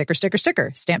it's like sticker, sticker,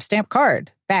 sticker, stamp, stamp,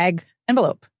 card, bag,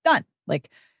 envelope, done. Like,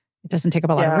 it doesn't take up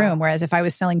a lot of room. Whereas if I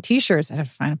was selling t-shirts, I'd have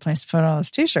to find a place to put all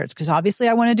those t-shirts because obviously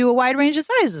I want to do a wide range of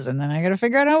sizes and then I got to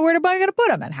figure out where I got to put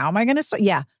them and how am I going to start.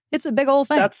 Yeah, it's a big old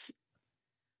thing.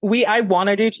 I want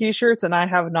to do t-shirts and I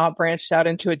have not branched out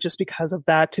into it just because of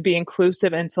that, to be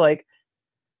inclusive and to like,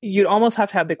 you'd almost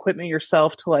have to have the equipment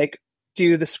yourself to like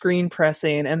do the screen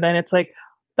pressing. And then it's like,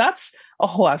 that's a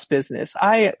whole ass business.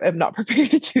 I am not prepared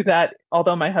to do that.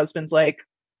 Although my husband's like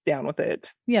down with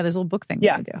it. Yeah, there's a little book thing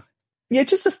that we do. Yeah,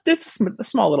 it's a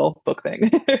small little book thing.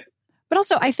 But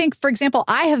also, I think, for example,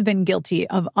 I have been guilty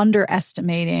of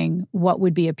underestimating what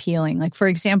would be appealing. Like, for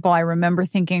example, I remember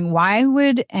thinking, why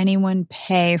would anyone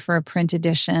pay for a print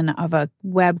edition of a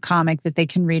web comic that they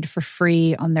can read for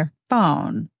free on their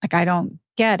phone? Like, I don't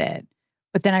get it.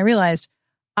 But then I realized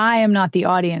I am not the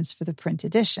audience for the print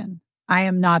edition. I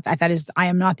am not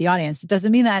the audience. It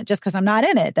doesn't mean that just because I'm not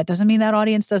in it, that doesn't mean that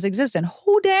audience does exist. And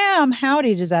who damn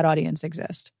howdy does that audience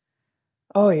exist?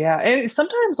 Oh, yeah. And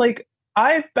sometimes, like,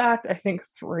 I've backed, I think,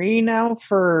 3 now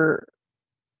for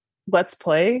Let's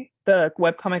Play, the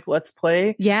webcomic Let's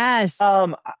Play. Yes.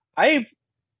 I've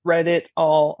read it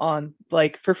all on,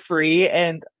 like, for free,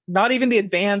 and not even the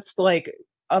advanced, like,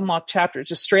 unlocked chapters,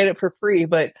 just straight up for free,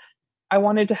 but I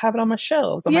wanted to have it on my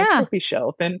shelves, on my trophy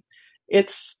shelf. And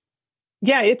it's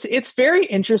very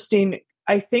interesting.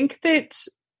 I think that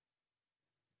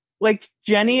like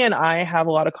Jenny and I have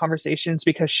a lot of conversations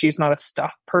because she's not a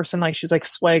stuff person. Like she's like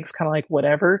swag's kind of like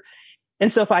whatever.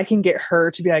 And so if I can get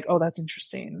her to be like, oh, that's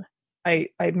interesting. I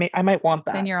might want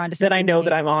that. Then you're onto something. Then I know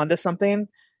that I'm onto something.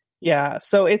 Yeah.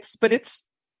 So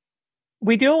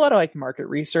we do a lot of like market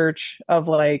research of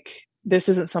like, this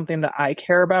isn't something that I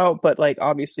care about, but like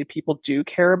obviously people do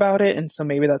care about it. And so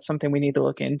maybe that's something we need to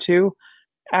look into.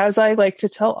 As I like to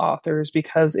tell authors,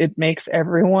 because it makes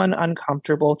everyone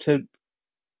uncomfortable to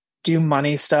do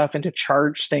money stuff and to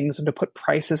charge things and to put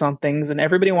prices on things, and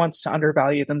everybody wants to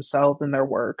undervalue themselves and their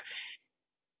work.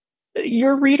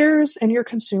 Your readers and your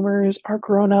consumers are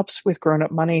grown-ups with grown-up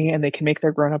money and they can make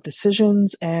their grown-up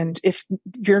decisions. And if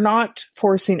you're not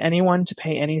forcing anyone to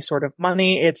pay any sort of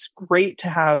money, it's great to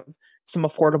have some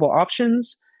affordable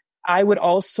options. I would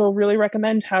also really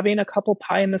recommend having a couple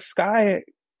pie in the sky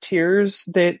tiers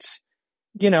that,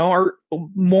 you know, are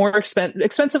more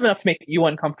expensive enough to make you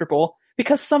uncomfortable,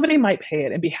 because somebody might pay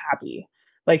it and be happy.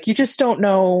 Like you just don't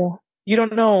know. You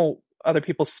don't know other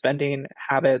people's spending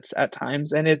habits at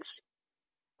times. And it's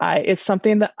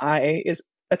something that is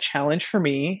a challenge for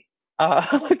me.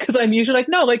 Cause I'm usually like,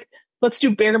 no, like let's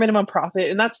do bare minimum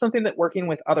profit. And that's something that working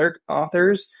with other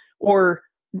authors, or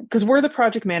because we're the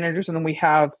project managers and then we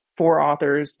have 4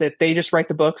 authors that they just write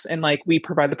the books and like we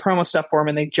provide the promo stuff for them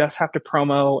and they just have to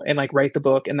promo and like write the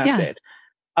book and that's it.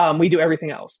 We do everything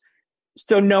else.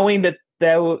 So knowing that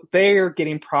they are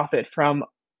getting profit from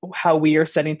how we are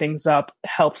setting things up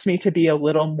helps me to be a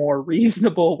little more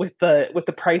reasonable with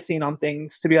the pricing on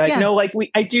things, to be like, no, like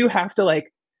I do have to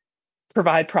like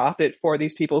provide profit for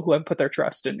these people who have put their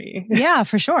trust in me. Yeah,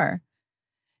 for sure.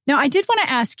 Now, I did want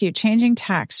to ask you, changing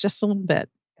tacks just a little bit.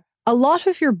 A lot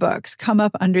of your books come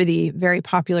up under the very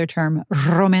popular term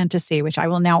romantasy, which I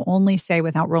will now only say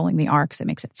without rolling the R because it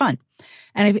makes it fun.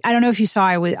 And I don't know if you saw,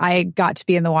 I got to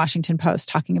be in the Washington Post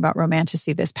talking about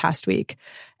romantasy this past week.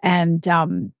 And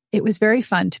it was very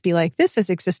fun to be like, this has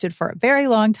existed for a very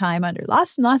long time under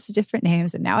lots and lots of different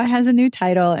names. And now it has a new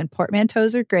title, and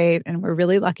portmanteaus are great. And we're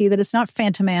really lucky that it's not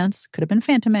Phantomance. Could have been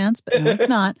Phantomance, but no, it's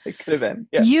not. It could have been.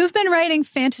 Yeah. You've been writing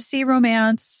fantasy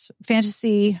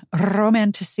romantasy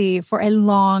for a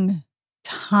long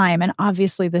time. And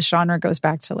obviously the genre goes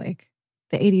back to like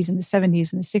the 80s and the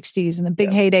 70s and the 60s and the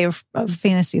big heyday of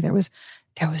fantasy. There was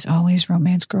always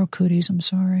romance girl cooties. I'm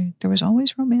sorry. There was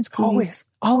always romance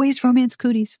cooties. Always romance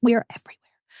cooties. We are everywhere.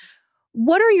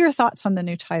 What are your thoughts on the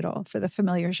new title for the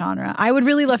familiar genre? I would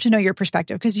really love to know your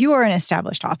perspective because you are an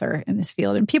established author in this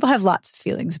field and people have lots of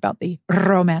feelings about the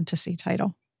romantasy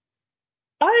title.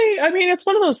 I mean, it's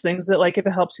one of those things that like, if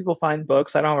it helps people find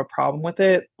books, I don't have a problem with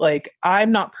it. Like,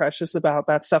 I'm not precious about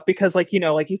that stuff because like,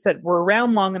 like you said, we're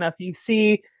around long enough. You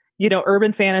see,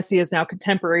 urban fantasy is now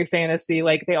contemporary fantasy.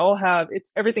 Like they all have,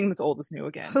 it's everything that's old is new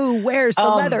again. Who wears the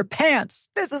leather pants?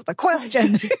 This is the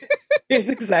question.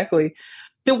 Exactly.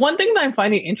 The one thing that I'm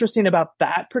finding interesting about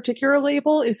that particular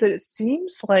label is that it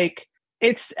seems like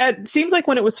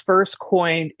when it was first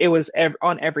coined, it was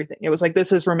on everything. It was like,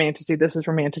 this is romantasy, this is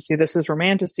romantasy, this is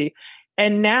romantasy.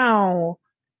 And now,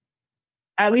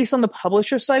 at least on the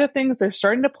publisher side of things, they're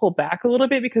starting to pull back a little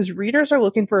bit because readers are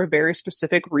looking for a very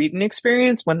specific reading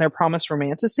experience when they're promised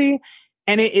romantasy.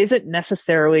 And it isn't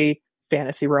necessarily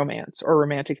fantasy romance or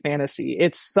romantic fantasy.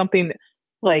 It's something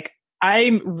like,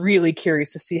 I'm really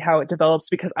curious to see how it develops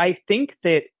because I think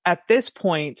that at this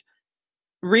point,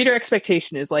 reader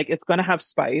expectation is like, it's going to have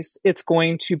spice. It's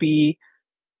going to be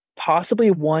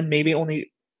possibly one, maybe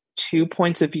only 2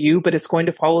 points of view, but it's going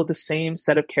to follow the same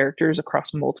set of characters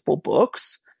across multiple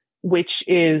books, which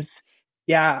is,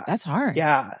 that's hard.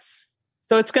 Yes.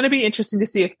 So it's going to be interesting to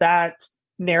see if that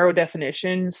narrow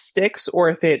definition sticks or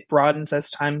if it broadens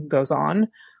as time goes on.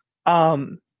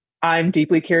 I'm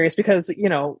deeply curious because,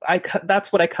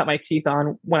 that's what I cut my teeth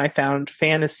on when I found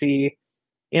fantasy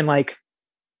in like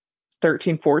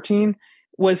 13, 14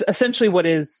 was essentially what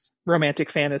is romantic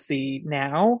fantasy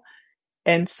now.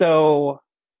 And so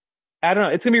I don't know.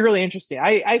 It's going to be really interesting.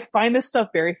 I find this stuff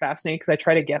very fascinating because I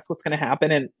try to guess what's going to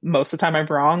happen. And most of the time I'm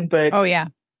wrong, but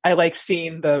I like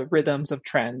seeing the rhythms of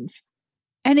trends.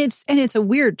 And it's a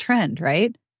weird trend,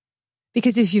 right?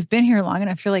 Because if you've been here long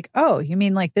enough, you're like, oh, you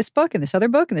mean like this book and this other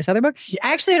book and this other book? Yeah.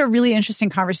 I actually had a really interesting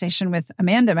conversation with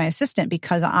Amanda, my assistant,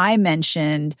 because I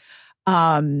mentioned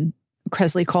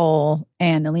Kresley Cole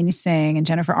and Nalini Singh and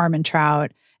Jennifer Armentrout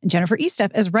and Jennifer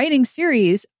Estep as writing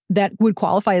series that would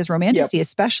qualify as romantasy,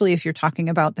 especially if you're talking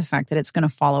about the fact that it's going to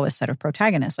follow a set of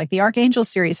protagonists. Like the Archangel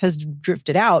series has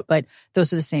drifted out, but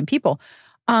those are the same people.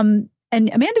 And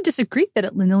Amanda disagreed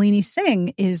that Nalini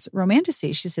Singh is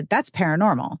romantasy. She said, that's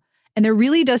paranormal. And there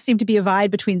really does seem to be a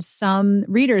divide between some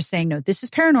readers saying, no, this is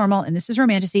paranormal and this is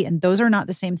romantasy, and those are not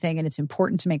the same thing. And it's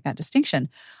important to make that distinction.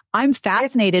 I'm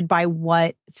fascinated by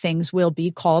what things will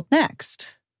be called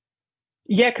next.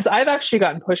 Yeah, because I've actually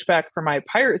gotten pushback for my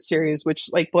pirate series, which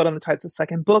like Blood on the Tide's the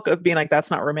second book, of being like, that's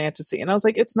not romantasy. And I was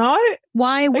like, it's not.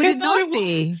 Why would it not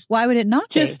be? Why would it not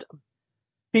be? Just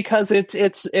because it's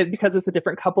a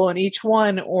different couple in each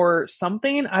one or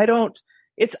something.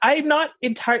 I'm not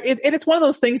entirely, and it's one of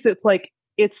those things that like,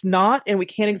 it's not, and we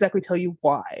can't exactly tell you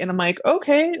why. And I'm like,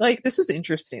 okay, like, this is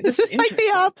interesting. This is like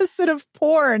the opposite of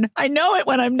porn. I know it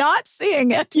when I'm not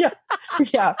seeing it. Yeah.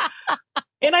 Yeah.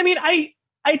 And I mean, I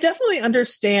definitely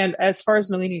understand as far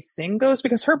as Nalini Singh goes,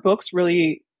 because her books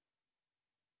really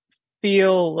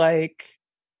feel like,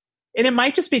 and it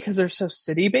might just be because they're so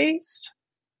city-based.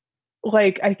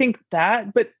 Like, I think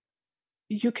that, but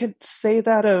you could say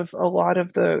that of a lot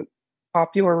of the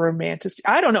popular romantic.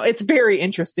 I don't know. It's very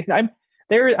interesting. I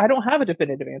don't have a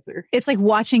definitive answer. It's like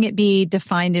watching it be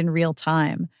defined in real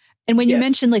time. And when you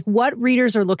mentioned like what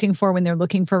readers are looking for when they're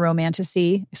looking for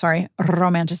romantasy is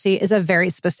a very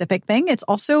specific thing. It's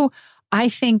also, I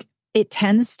think it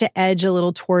tends to edge a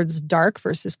little towards dark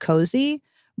versus cozy,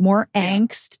 more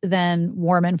angst than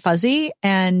warm and fuzzy.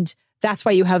 And that's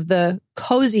why you have the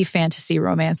cozy fantasy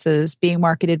romances being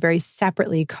marketed very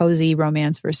separately, cozy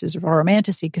romance versus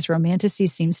romantasy, because romantasy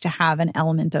seems to have an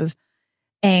element of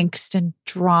angst and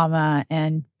drama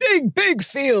and big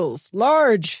feels,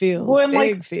 large feels, well, and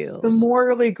big like feels. the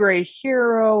morally gray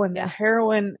hero and Yeah. the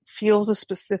heroine feels a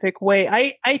specific way.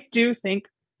 I do think,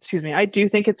 I do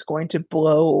think it's going to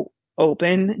blow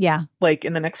open, Yeah. like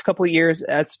in the next couple of years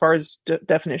as far as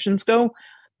definitions go.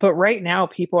 But right now,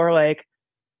 people are like,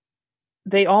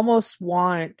 they almost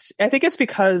want, I think it's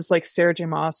because like Sarah J.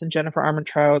 Maas and Jennifer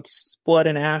Armentrout's Blood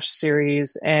and Ash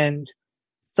series and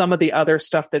some of the other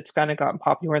stuff that's kind of gotten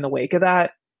popular in the wake of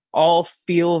that all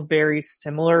feel very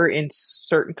similar in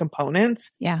certain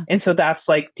components. Yeah. And so that's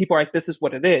like, people are like, this is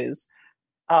what it is.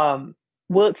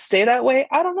 Will it stay that way?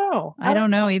 I don't know. I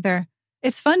don't know either.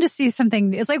 It's fun to see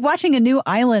something. It's like watching a new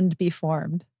island be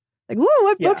formed. Like, whoa,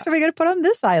 what books are we going to put on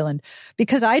this island?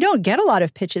 Because I don't get a lot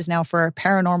of pitches now for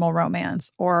paranormal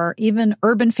romance or even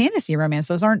urban fantasy romance.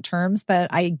 Those aren't terms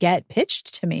that I get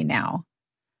pitched to me now.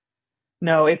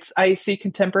 No, I see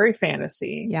contemporary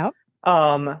fantasy. Yep.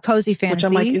 Cozy fantasy, which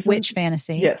I'm like, witch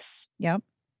fantasy. Yes. Yep.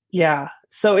 Yeah.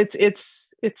 So it's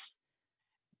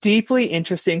deeply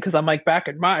interesting because I'm like, back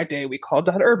in my day, we called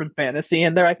that urban fantasy.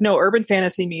 And they're like, no, urban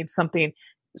fantasy means something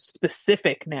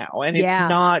specific now. And it's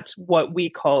not what we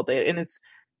called it. And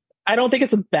I don't think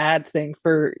it's a bad thing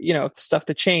for, stuff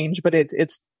to change, but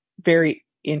it's very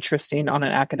interesting on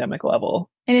an academic level.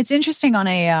 And it's interesting on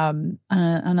a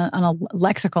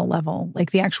lexical level,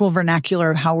 like the actual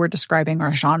vernacular of how we're describing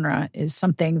our genre is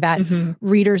something that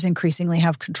readers increasingly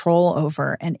have control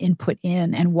over and input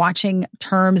in, and watching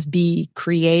terms be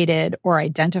created or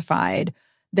identified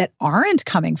that aren't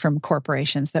coming from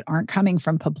corporations, that aren't coming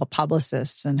from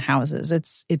publicists and houses.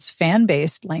 It's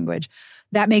fan-based language.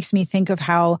 That makes me think of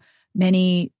how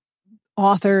many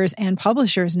authors and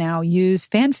publishers now use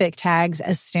fanfic tags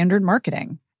as standard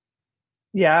marketing.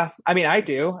 Yeah. I mean, I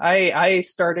do. I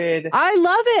started. I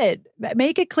love it.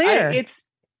 Make it clear.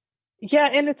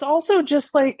 And it's also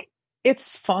just like,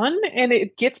 it's fun and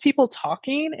it gets people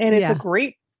talking and it's a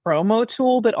great promo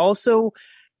tool, but also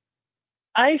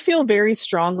I feel very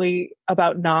strongly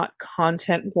about not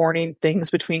content warning things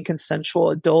between consensual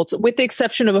adults, with the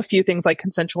exception of a few things like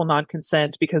consensual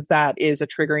non-consent, because that is a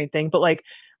triggering thing. But like,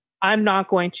 I'm not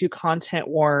going to content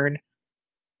warn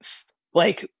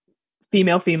like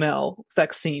female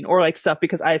sex scene or like stuff,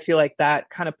 because I feel like that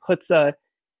kind of puts a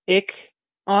ick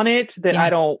on it that I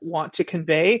don't want to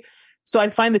convey. So I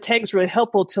find the tags really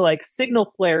helpful to like signal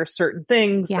flare certain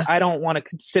things that I don't want to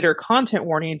consider content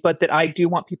warning, but that I do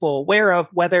want people aware of,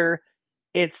 whether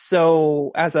it's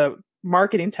so as a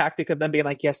marketing tactic of them being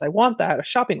like, yes, I want that, a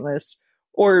shopping list,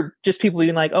 or just people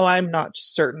being like, oh, I'm not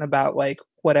certain about like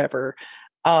whatever.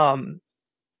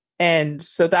 And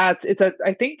so I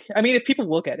think, I mean, if people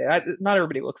look at it, not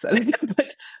everybody looks at it,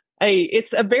 but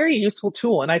it's a very useful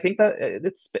tool. And I think that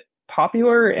it's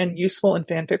popular and useful in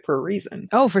fanfic for a reason.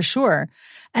 Oh, for sure.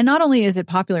 And not only is it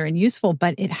popular and useful,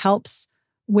 but it helps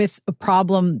with a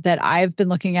problem that I've been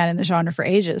looking at in the genre for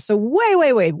ages. So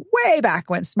way back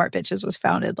when Smart Bitches was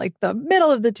founded, like the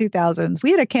middle of the 2000s,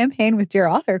 we had a campaign with Dear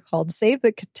Author called Save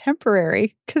the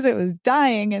Contemporary, because it was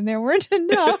dying and there weren't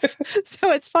enough.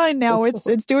 So it's fine now.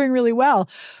 It's doing really well.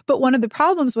 But one of the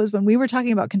problems was when we were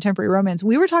talking about contemporary romance,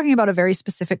 we were talking about a very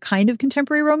specific kind of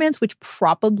contemporary romance, which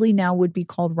probably now would be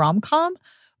called rom-com.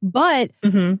 But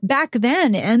back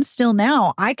then and still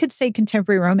now, I could say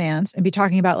contemporary romance and be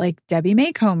talking about like Debbie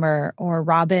Maycomer or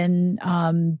Robin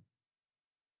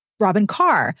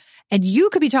Carr. And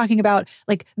you could be talking about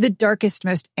like the darkest,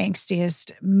 most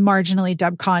angstiest, marginally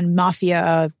dubcon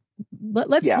mafia.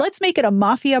 Let's make it a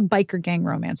mafia biker gang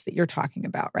romance that you're talking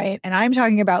about, right? And I'm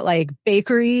talking about like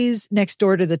bakeries next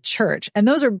door to the church. And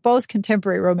those are both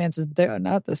contemporary romances, but they're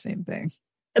not the same thing.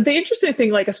 The interesting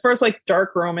thing, like as far as like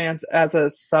dark romance as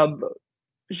a sub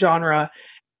genre,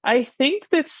 I think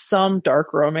that some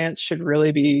dark romance should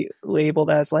really be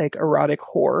labeled as like erotic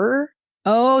horror.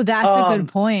 Oh, that's a good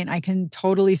point. I can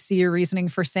totally see your reasoning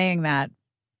for saying that.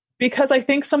 Because I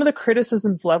think some of the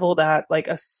criticisms leveled at like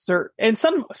a certain, and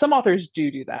some authors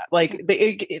do that. Like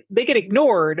they get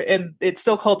ignored and it's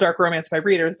still called dark romance by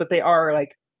readers, but they are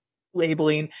like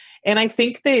labeling. And I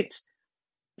think that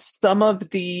some of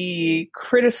the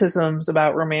criticisms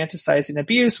about romanticizing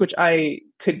abuse, which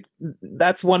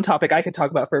that's one topic I could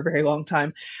talk about for a very long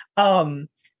time,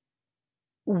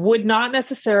 would not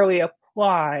necessarily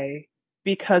apply,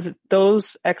 because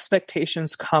those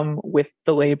expectations come with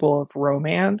the label of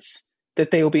romance, that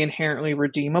they will be inherently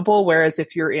redeemable. Whereas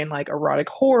if you're in like erotic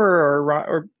horror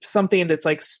or something that's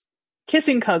like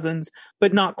kissing cousins,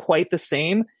 but not quite the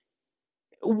same,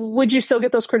 would you still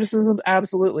get those criticisms?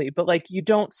 Absolutely. But like, you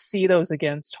don't see those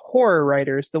against horror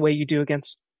writers the way you do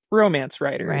against romance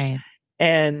writers. Right.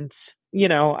 And,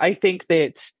 I think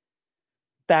that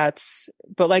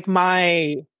but like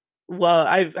I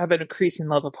have an increasing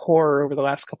love of horror over the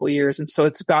last couple of years. And so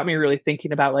it's got me really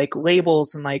thinking about like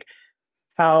labels and like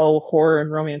how horror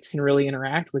and romance can really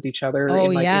interact with each other Oh,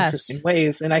 in like yes. interesting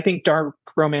ways. And I think dark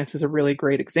romance is a really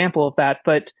great example of that.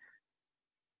 But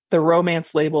the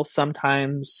romance label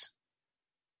sometimes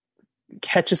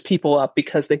catches people up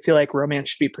because they feel like romance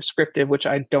should be prescriptive, which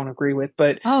I don't agree with.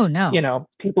 But oh no,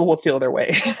 people will feel their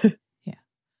way. Yeah.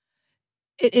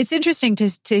 It's interesting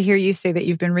to hear you say that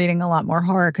you've been reading a lot more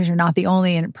horror, because you're not the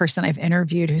only person I've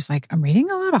interviewed who's like, I'm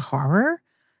reading a lot of horror.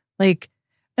 Like,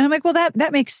 and I'm like, well,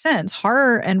 that makes sense.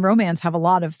 Horror and romance have a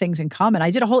lot of things in common.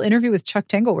 I did a whole interview with Chuck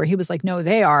Tingle where he was like, no,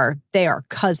 they are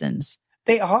cousins.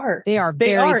 They are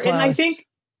very close. And I think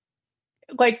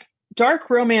like dark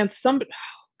romance, oh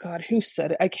God, who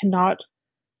said it? I cannot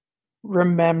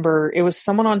remember. It was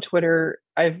someone on Twitter.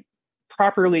 I've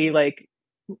properly like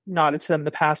nodded to them in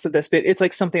the past of this, but it's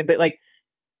like something that like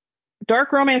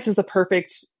dark romance is the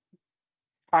perfect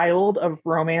child of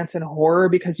romance and horror,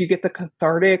 because you get the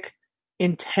cathartic,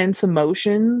 intense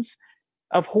emotions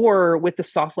of horror with the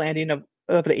soft landing of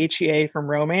the HEA from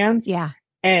romance. Yeah.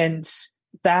 And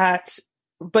that,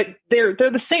 but they're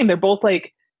the same. They're both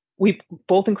like,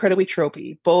 both incredibly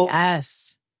tropey, both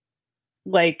yes,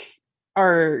 like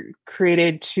are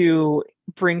created to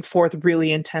bring forth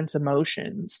really intense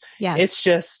emotions. Yes. It's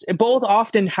just both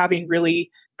often having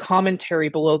really commentary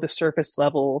below the surface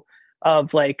level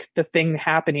of like the thing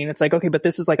happening. It's like, okay, but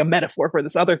this is like a metaphor for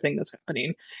this other thing that's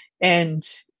happening. And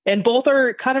both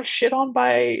are kind of shit on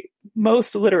by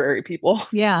most literary people.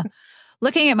 Yeah.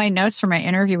 Looking at my notes from my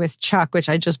interview with Chuck, which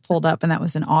I just pulled up, and that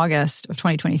was in August of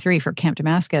 2023 for Camp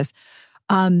Damascus.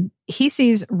 He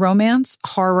sees romance,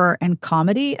 horror, and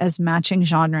comedy as matching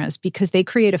genres because they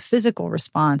create a physical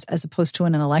response as opposed to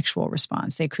an intellectual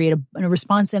response. They create a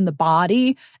response in the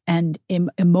body and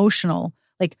emotional.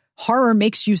 Like horror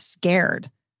makes you scared.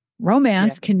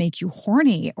 Romance can make you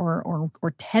horny or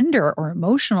tender or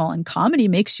emotional, and comedy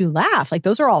makes you laugh. Like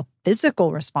those are all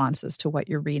physical responses to what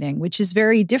you're reading, which is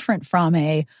very different from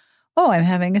I'm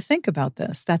having a think about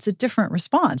this. That's a different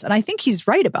response. And I think he's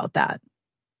right about that.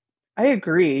 I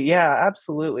agree. Yeah,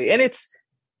 absolutely.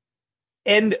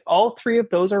 And all three of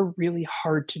those are really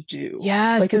hard to do.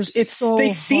 Yes, like they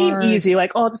seem easy.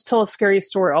 Like, oh, I'll just tell a scary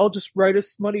story. I'll just write a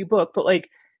smutty book. But like,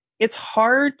 it's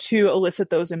hard to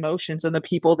elicit those emotions in the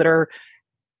people that are,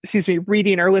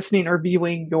 reading or listening or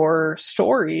viewing your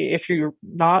story if you're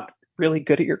not really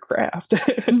good at your craft.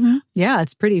 Mm-hmm. Yeah,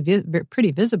 it's pretty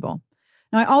visible.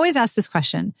 Now, I always ask this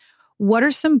question: what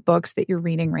are some books that you're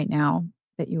reading right now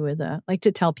that you would like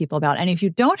to tell people about? And if you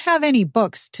don't have any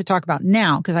books to talk about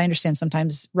now, because I understand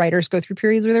sometimes writers go through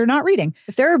periods where they're not reading,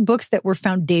 if there are books that were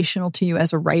foundational to you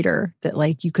as a writer that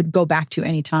like you could go back to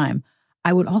anytime,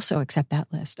 I would also accept that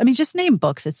list. I mean, just name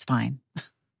books. It's fine.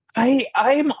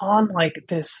 I'm on like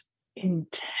this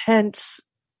intense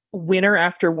winter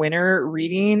after winter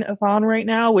reading upon right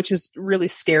now, which is really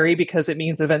scary because it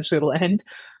means eventually it'll end.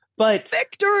 But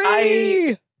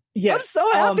victory! Yes, I'm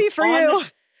so happy for you.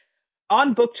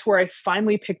 On book tour, I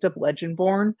finally picked up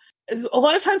Legendborn. A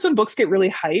lot of times when books get really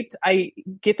hyped, I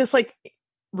get this like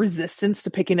resistance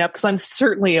to picking up because I'm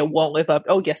certainly it won't live up.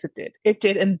 Oh yes, it did. It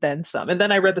did, and then some. And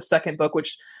then I read the second book,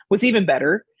 which was even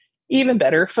better,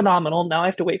 phenomenal. Now I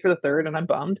have to wait for the third, and I'm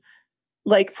bummed.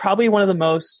 Like probably one of the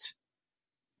most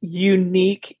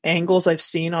unique angles I've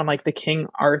seen on like the King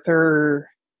Arthur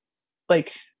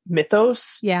like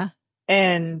mythos. Yeah.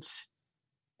 And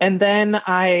then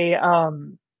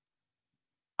I'm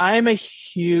a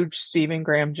huge Stephen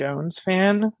Graham Jones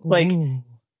fan. Like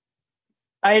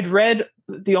I had read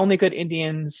The Only Good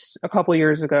Indians a couple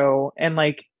years ago, and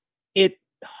like it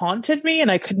haunted me, and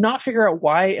I could not figure out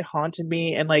why it haunted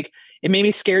me, and like it made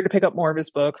me scared to pick up more of his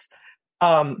books.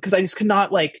 Because I just could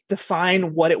not like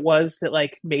define what it was that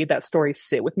like made that story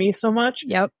sit with me so much.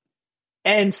 Yep.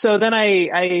 And so then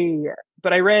I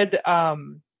read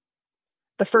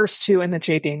the first two in the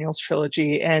J. Daniels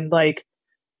trilogy, and like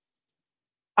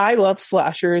I love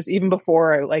slashers even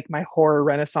before like my horror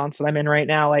renaissance that I'm in right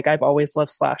now. Like I've always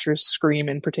loved slashers. Scream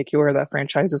in particular, that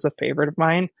franchise is a favorite of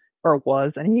mine, or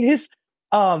was anyways.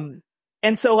 And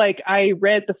so like I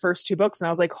read the first two books and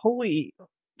I was like, holy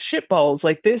shitballs,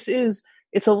 like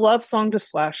it's a love song to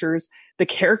slashers. The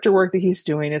character work that he's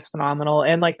doing is phenomenal.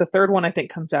 And like the third one I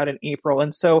think comes out in April.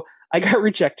 And so I got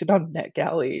rejected on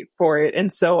NetGalley for it.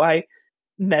 And so I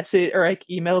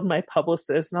emailed my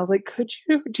publicist and I was like,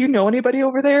 do you know anybody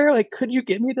over there? Like, could you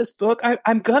get me this book?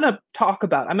 I'm going to talk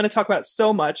about it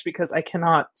so much because I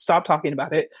cannot stop talking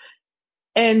about it.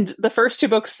 And the first two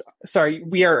books, sorry,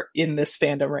 we are in this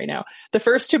fandom right now. The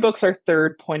first two books are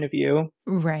third point of view.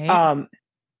 Right.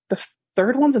 the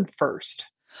third one's in first.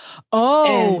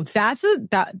 Oh, And that's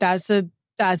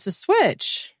a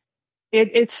switch.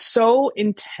 It's so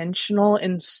intentional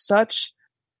and such.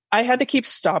 I had to keep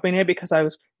stopping it because I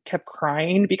kept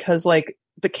crying because like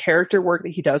the character work that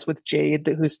he does with Jade,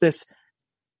 who's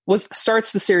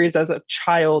starts the series as a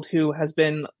child who has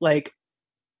been like,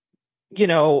 you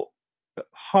know,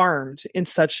 harmed in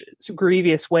such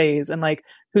grievous ways, and like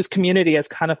whose community has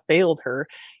kind of failed her,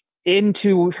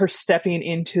 into her stepping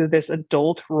into this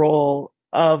adult role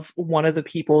of one of the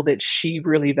people that she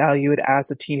really valued as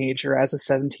a teenager, as a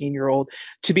 17-year-old,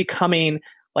 to becoming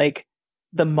like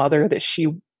the mother that she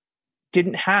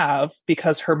didn't have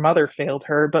because her mother failed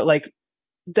her, but like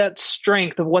that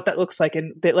strength of what that looks like,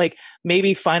 and that like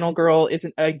maybe Final Girl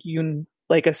isn't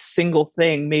like a single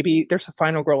thing. Maybe there's a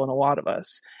Final Girl in a lot of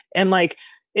us. And like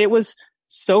it was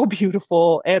so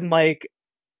beautiful, and like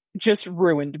just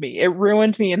ruined me. It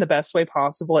ruined me in the best way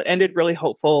possible. It ended really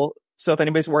hopeful. So if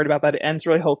anybody's worried about that, it ends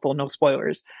really hopeful. No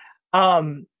spoilers.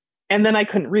 And then I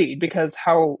couldn't read because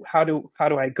how do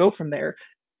I go from there?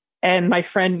 And my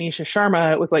friend Nisha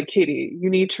Sharma was like, Katee, you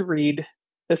need to read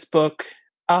this book.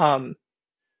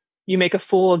 You Make a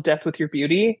Fool of Death with Your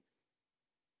Beauty.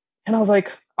 And I was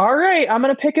like, all right, I'm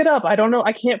going to pick it up. I don't know.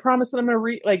 I can't promise that I'm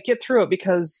going to get through it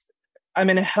because I'm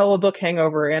in a hell of a book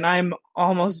hangover and I'm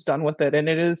almost done with it. And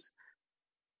it is,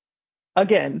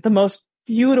 again, the most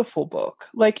beautiful book.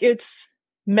 Like it's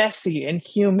messy and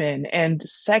human and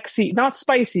sexy, not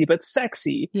spicy, but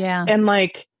sexy. Yeah. And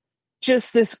like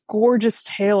just this gorgeous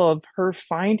tale of her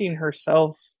finding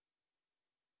herself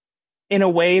in a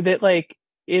way that like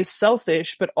is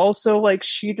selfish, but also like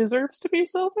she deserves to be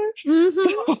selfish. Mm-hmm.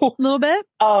 So a little bit.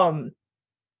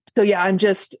 So yeah, I'm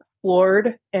just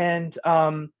floored, and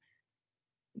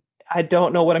I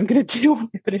don't know what I'm gonna do when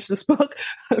I finish this book.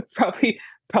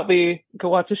 probably go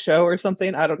watch a show or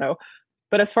something. I don't know.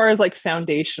 But as far as like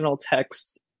foundational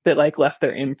texts that like left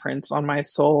their imprints on my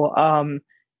soul,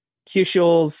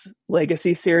 Cushiel's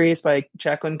Legacy series by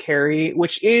Jacqueline Carey,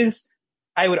 which is,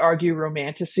 I would argue,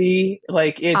 romantasy.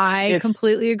 Like I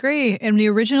completely agree. In the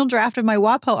original draft of my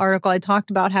WAPO article, I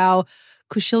talked about how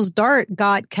Cushiel's Dart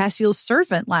got Cassiel's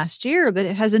Servant last year, that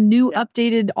it has a new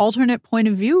updated alternate point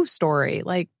of view story.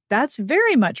 Like that's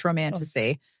very much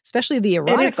romantasy, especially the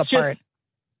erotica part.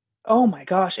 Oh my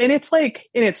gosh. And it's like,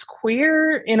 and it's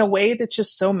queer in a way that's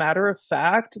just so matter of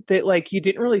fact that like you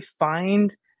didn't really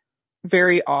find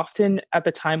very often at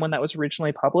the time when that was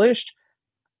originally published.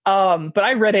 But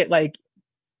I read it like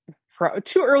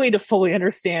too early to fully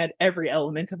understand every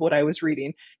element of what I was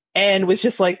reading, and was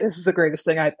just like, this is the greatest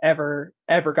thing I've ever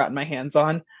gotten my hands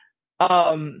on.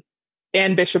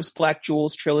 Anne Bishop's Black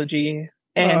Jewels trilogy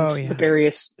and the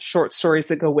various short stories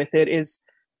that go with it is,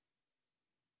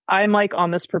 I'm like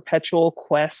on this perpetual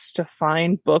quest to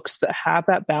find books that have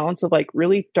that balance of like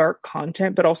really dark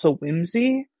content, but also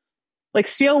whimsy. Like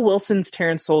C.L. Wilson's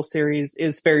Terrence Soul series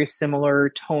is very similar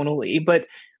tonally, but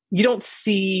you don't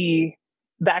see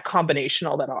that combination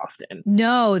all that often.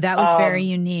 No, that was very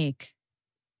unique.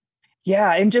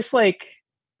 Yeah. And just like,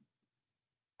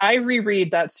 I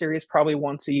reread that series probably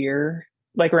once a year,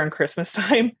 like around Christmas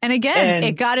time. And again,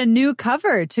 it got a new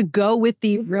cover to go with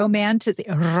the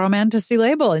romantasy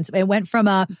label. And it went from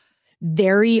a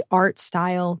very art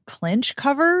style clinch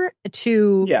cover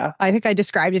to, I think I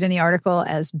described it in the article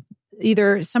as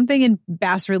either something in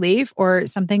bas relief or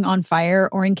something on fire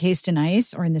or encased in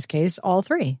ice, or in this case, all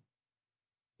three.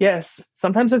 Yes.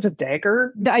 Sometimes it's a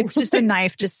dagger. Just a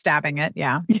knife, just stabbing it.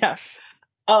 Yeah. Yeah.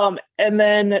 And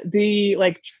then the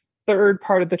like third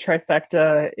part of the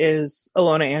trifecta is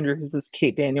Ilona Andrews'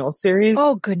 Kate Daniels series.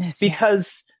 Oh goodness.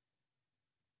 Because,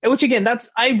 which again,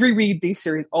 I reread these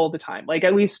series all the time, like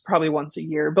at least probably once a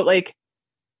year, but like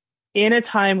in a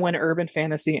time when urban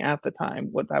fantasy at the time,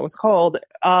 what that was called,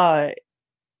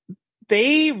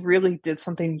 they really did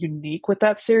something unique with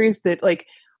that series that like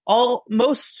at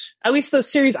least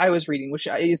those series I was reading, which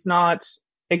is not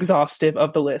exhaustive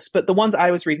of the list, but the ones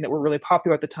I was reading that were really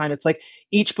popular at the time, it's like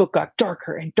each book got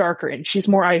darker and darker, and she's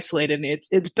more isolated, and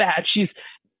it's bad. She's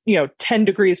 10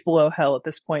 degrees below hell at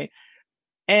this point.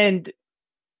 And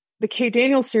the Kate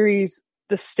Daniels series,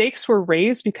 the stakes were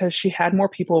raised because she had more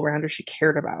people around her she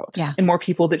cared about, and more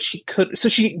people that she could. So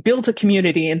she built a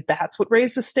community, and that's what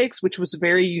raised the stakes, which was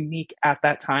very unique at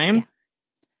that time. Yeah.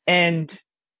 And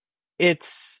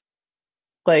it's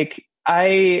like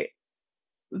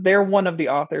they're one of the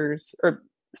authors, or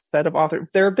set of authors.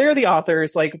 They're the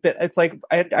authors. Like it's like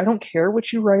I don't care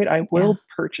what you write, I will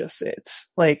purchase it.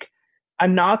 Like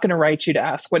I'm not going to write you to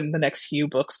ask when the next few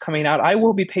books coming out. I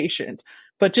will be patient,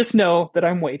 but just know that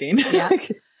I'm waiting. Yeah.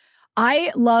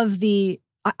 I love the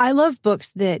I love books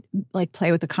that like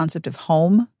play with the concept of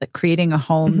home, that creating a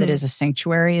home that is a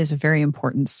sanctuary is a very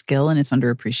important skill and it's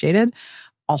underappreciated.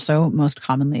 Also, most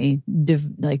commonly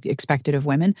expected of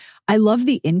women. I love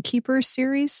the Innkeeper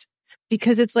series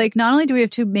because it's like, not only do we have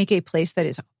to make a place that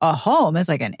is a home, it's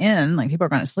like an inn, like people are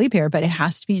going to sleep here, but it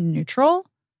has to be neutral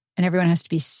and everyone has to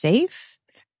be safe.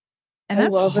 And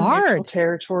that's hard. Neutral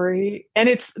territory. And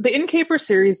it's the Innkeeper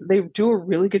series. They do a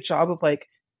really good job of like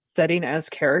setting as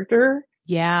character.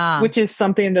 Yeah. Which is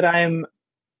something that I'm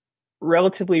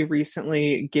relatively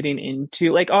recently getting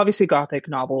into. Like obviously Gothic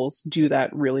novels do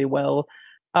that really well.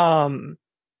 And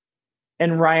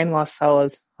Ryan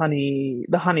Lascella's The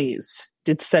Honeys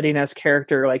did setting as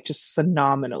character like just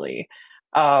phenomenally.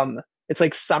 It's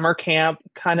like summer camp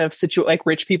kind of like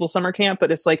rich people summer camp,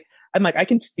 but it's like I'm like I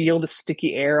can feel the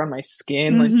sticky air on my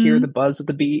skin, like hear the buzz of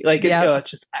the bee. Like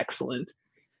it's just excellent.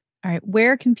 All right,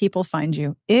 where can people find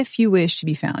you if you wish to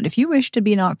be found? If you wish to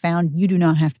be not found, you do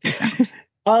not have to be found.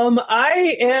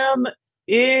 I am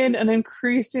in an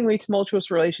increasingly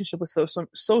tumultuous relationship with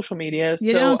social media.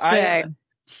 You don't say.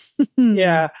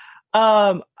 Yeah.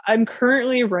 I'm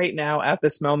currently right now at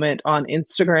this moment on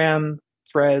Instagram,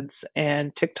 Threads,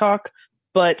 and TikTok.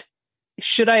 But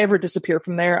should I ever disappear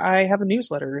from there, I have a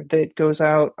newsletter that goes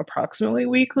out approximately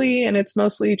weekly, and it's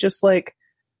mostly just like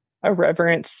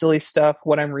irreverent, silly stuff,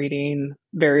 what I'm reading,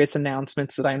 various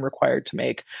announcements that I'm required to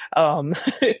make,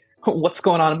 what's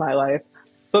going on in my life.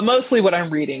 But mostly what I'm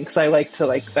reading, because I like to,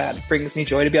 like, that brings me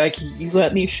joy to be like, you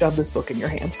let me shove this book in your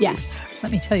hands, please. Yes.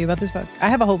 Let me tell you about this book. I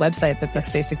have a whole website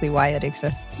that's basically why it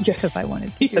exists. Yes. Because I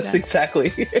wanted to do that. Yes,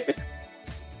 exactly.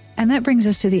 And that brings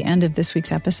us to the end of this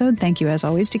week's episode. Thank you, as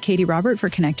always, to Katee Robert for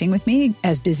connecting with me,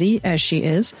 as busy as she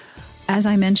is. As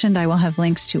I mentioned, I will have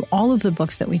links to all of the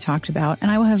books that we talked about,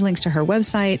 and I will have links to her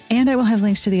website, and I will have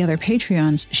links to the other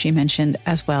Patreons she mentioned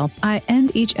as well. I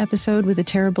end each episode with a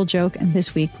terrible joke, and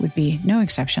this week would be no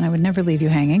exception. I would never leave you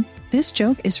hanging. This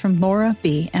joke is from Laura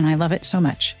B., and I love it so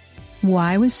much.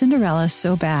 Why was Cinderella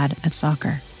so bad at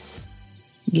soccer?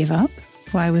 Give up?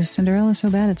 Why was Cinderella so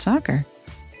bad at soccer?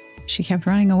 She kept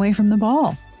running away from the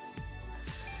ball.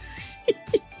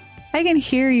 I can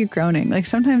hear you groaning. Like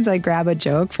sometimes I grab a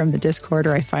joke from the Discord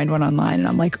or I find one online and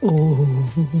I'm like,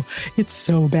 oh, it's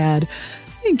so bad.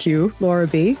 Thank you, Laura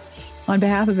B. On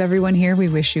behalf of everyone here, we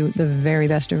wish you the very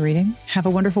best of reading. Have a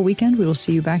wonderful weekend. We will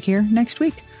see you back here next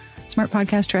week. Smart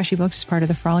Podcast Trashy Books is part of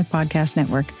the Frolic Podcast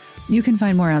Network. You can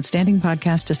find more outstanding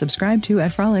podcasts to subscribe to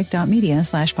at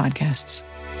frolic.media/podcasts.